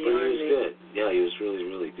temper was but beyond he was me. good. Yeah, he was really,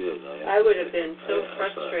 really good. I would have been so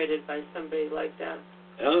frustrated by somebody like that.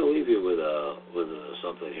 And I'll leave you with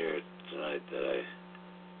something here tonight that I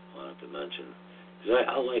wanted to mention. Because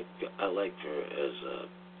I like her as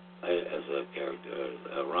a character,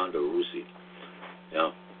 Rhonda Rousey,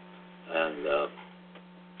 and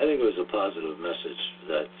I think it was a positive message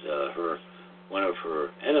that one of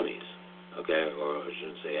her enemies, or I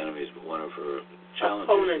shouldn't say enemies, but one of her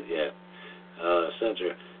challengers, sent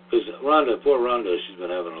her, because poor Rhonda, she's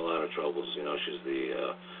been having a lot of troubles. She's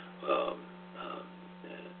the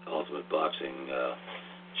Ultimate Boxing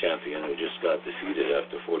champion who just got defeated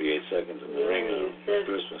after 48 seconds in the ring on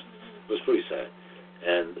Christmas. It was pretty sad.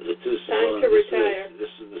 And this is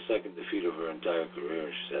the second defeat of her entire career.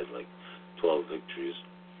 She's had like 12 victories,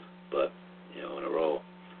 but in a row.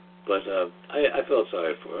 But I felt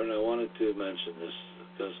sorry for her, and I wanted to mention this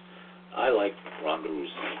because I like Rhonda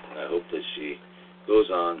Rousey, and I hope that she goes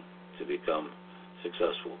on to become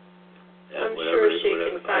successful. I'm sure she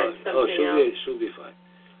can find something else. She'll be fine.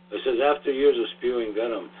 It says after years of spewing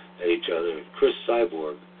venom at each other, Chris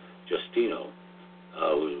Cyborg Justino,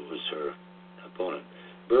 who was her opponent,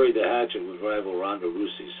 buried the hatchet with rival Rhonda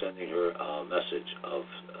Rousey, sending her a message of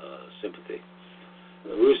sympathy.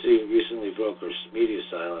 Rousey recently broke her media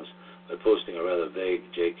silence by posting a rather vague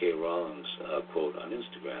J.K. Rowling quote on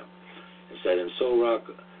Instagram, and said, "And so rock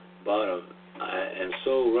bottom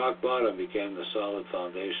became the solid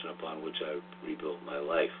foundation upon which I rebuilt my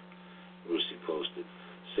life." Lucy posted,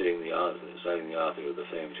 citing the author of the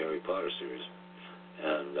famed Harry Potter series,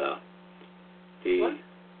 and What?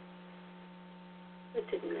 That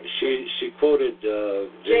didn't make she quoted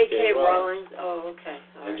J.K. Rowling. Oh, okay.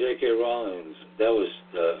 All and right. J.K. Rowling, that was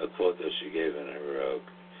a quote that she gave in her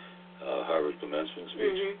Harvard commencement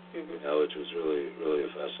speech, which was really, really a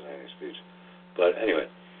fascinating speech. But anyway,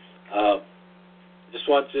 just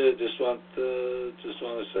want to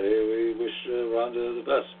say we wish Rhonda the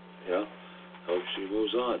best. Hope she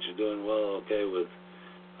moves on. She's doing well. Okay with.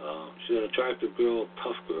 She's an attractive girl,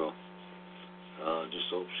 tough girl. Just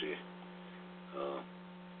hope she can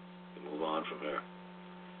move on from here.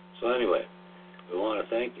 So anyway, we want to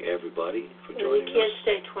thank everybody for joining us. You can't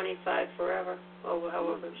stay 25 forever, or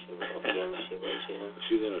however young she was.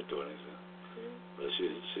 She's in her 20s, but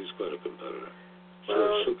she's quite a competitor.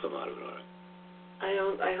 She'll come out of it all right.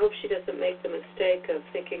 I hope she doesn't make the mistake of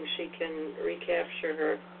thinking she can recapture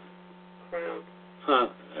her crown. Yeah.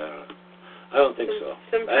 I don't think so.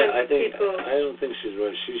 Sometimes I don't think she's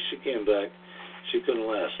ready. She came back. She couldn't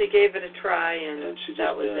last. She gave it a try, and she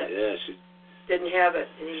that was it. Yeah, she didn't have it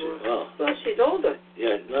anymore. Well, she's older.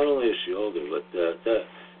 Yeah, not only is she older, but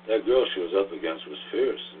that girl she was up against was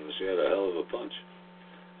fierce, and she had a hell of a punch,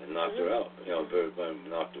 and knocked her out.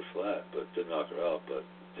 Knocked her flat, but didn't knock her out. But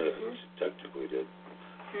she technically did,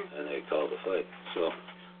 and they called the fight. So,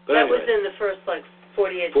 but that anyway, was in the first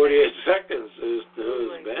 48 seconds. It was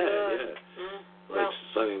bad. God. Yeah. Well, like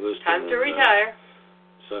Sonny Liston. Time to retire.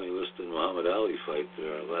 Sonny Liston Muhammad Ali fight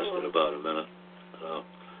there lasted about a minute. All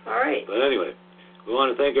right. But anyway, we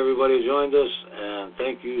want to thank everybody who joined us, and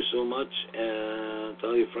thank you so much. And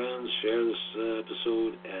tell your friends, share this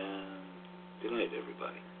episode, and good night,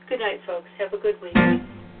 everybody. Good night, folks. Have a good week.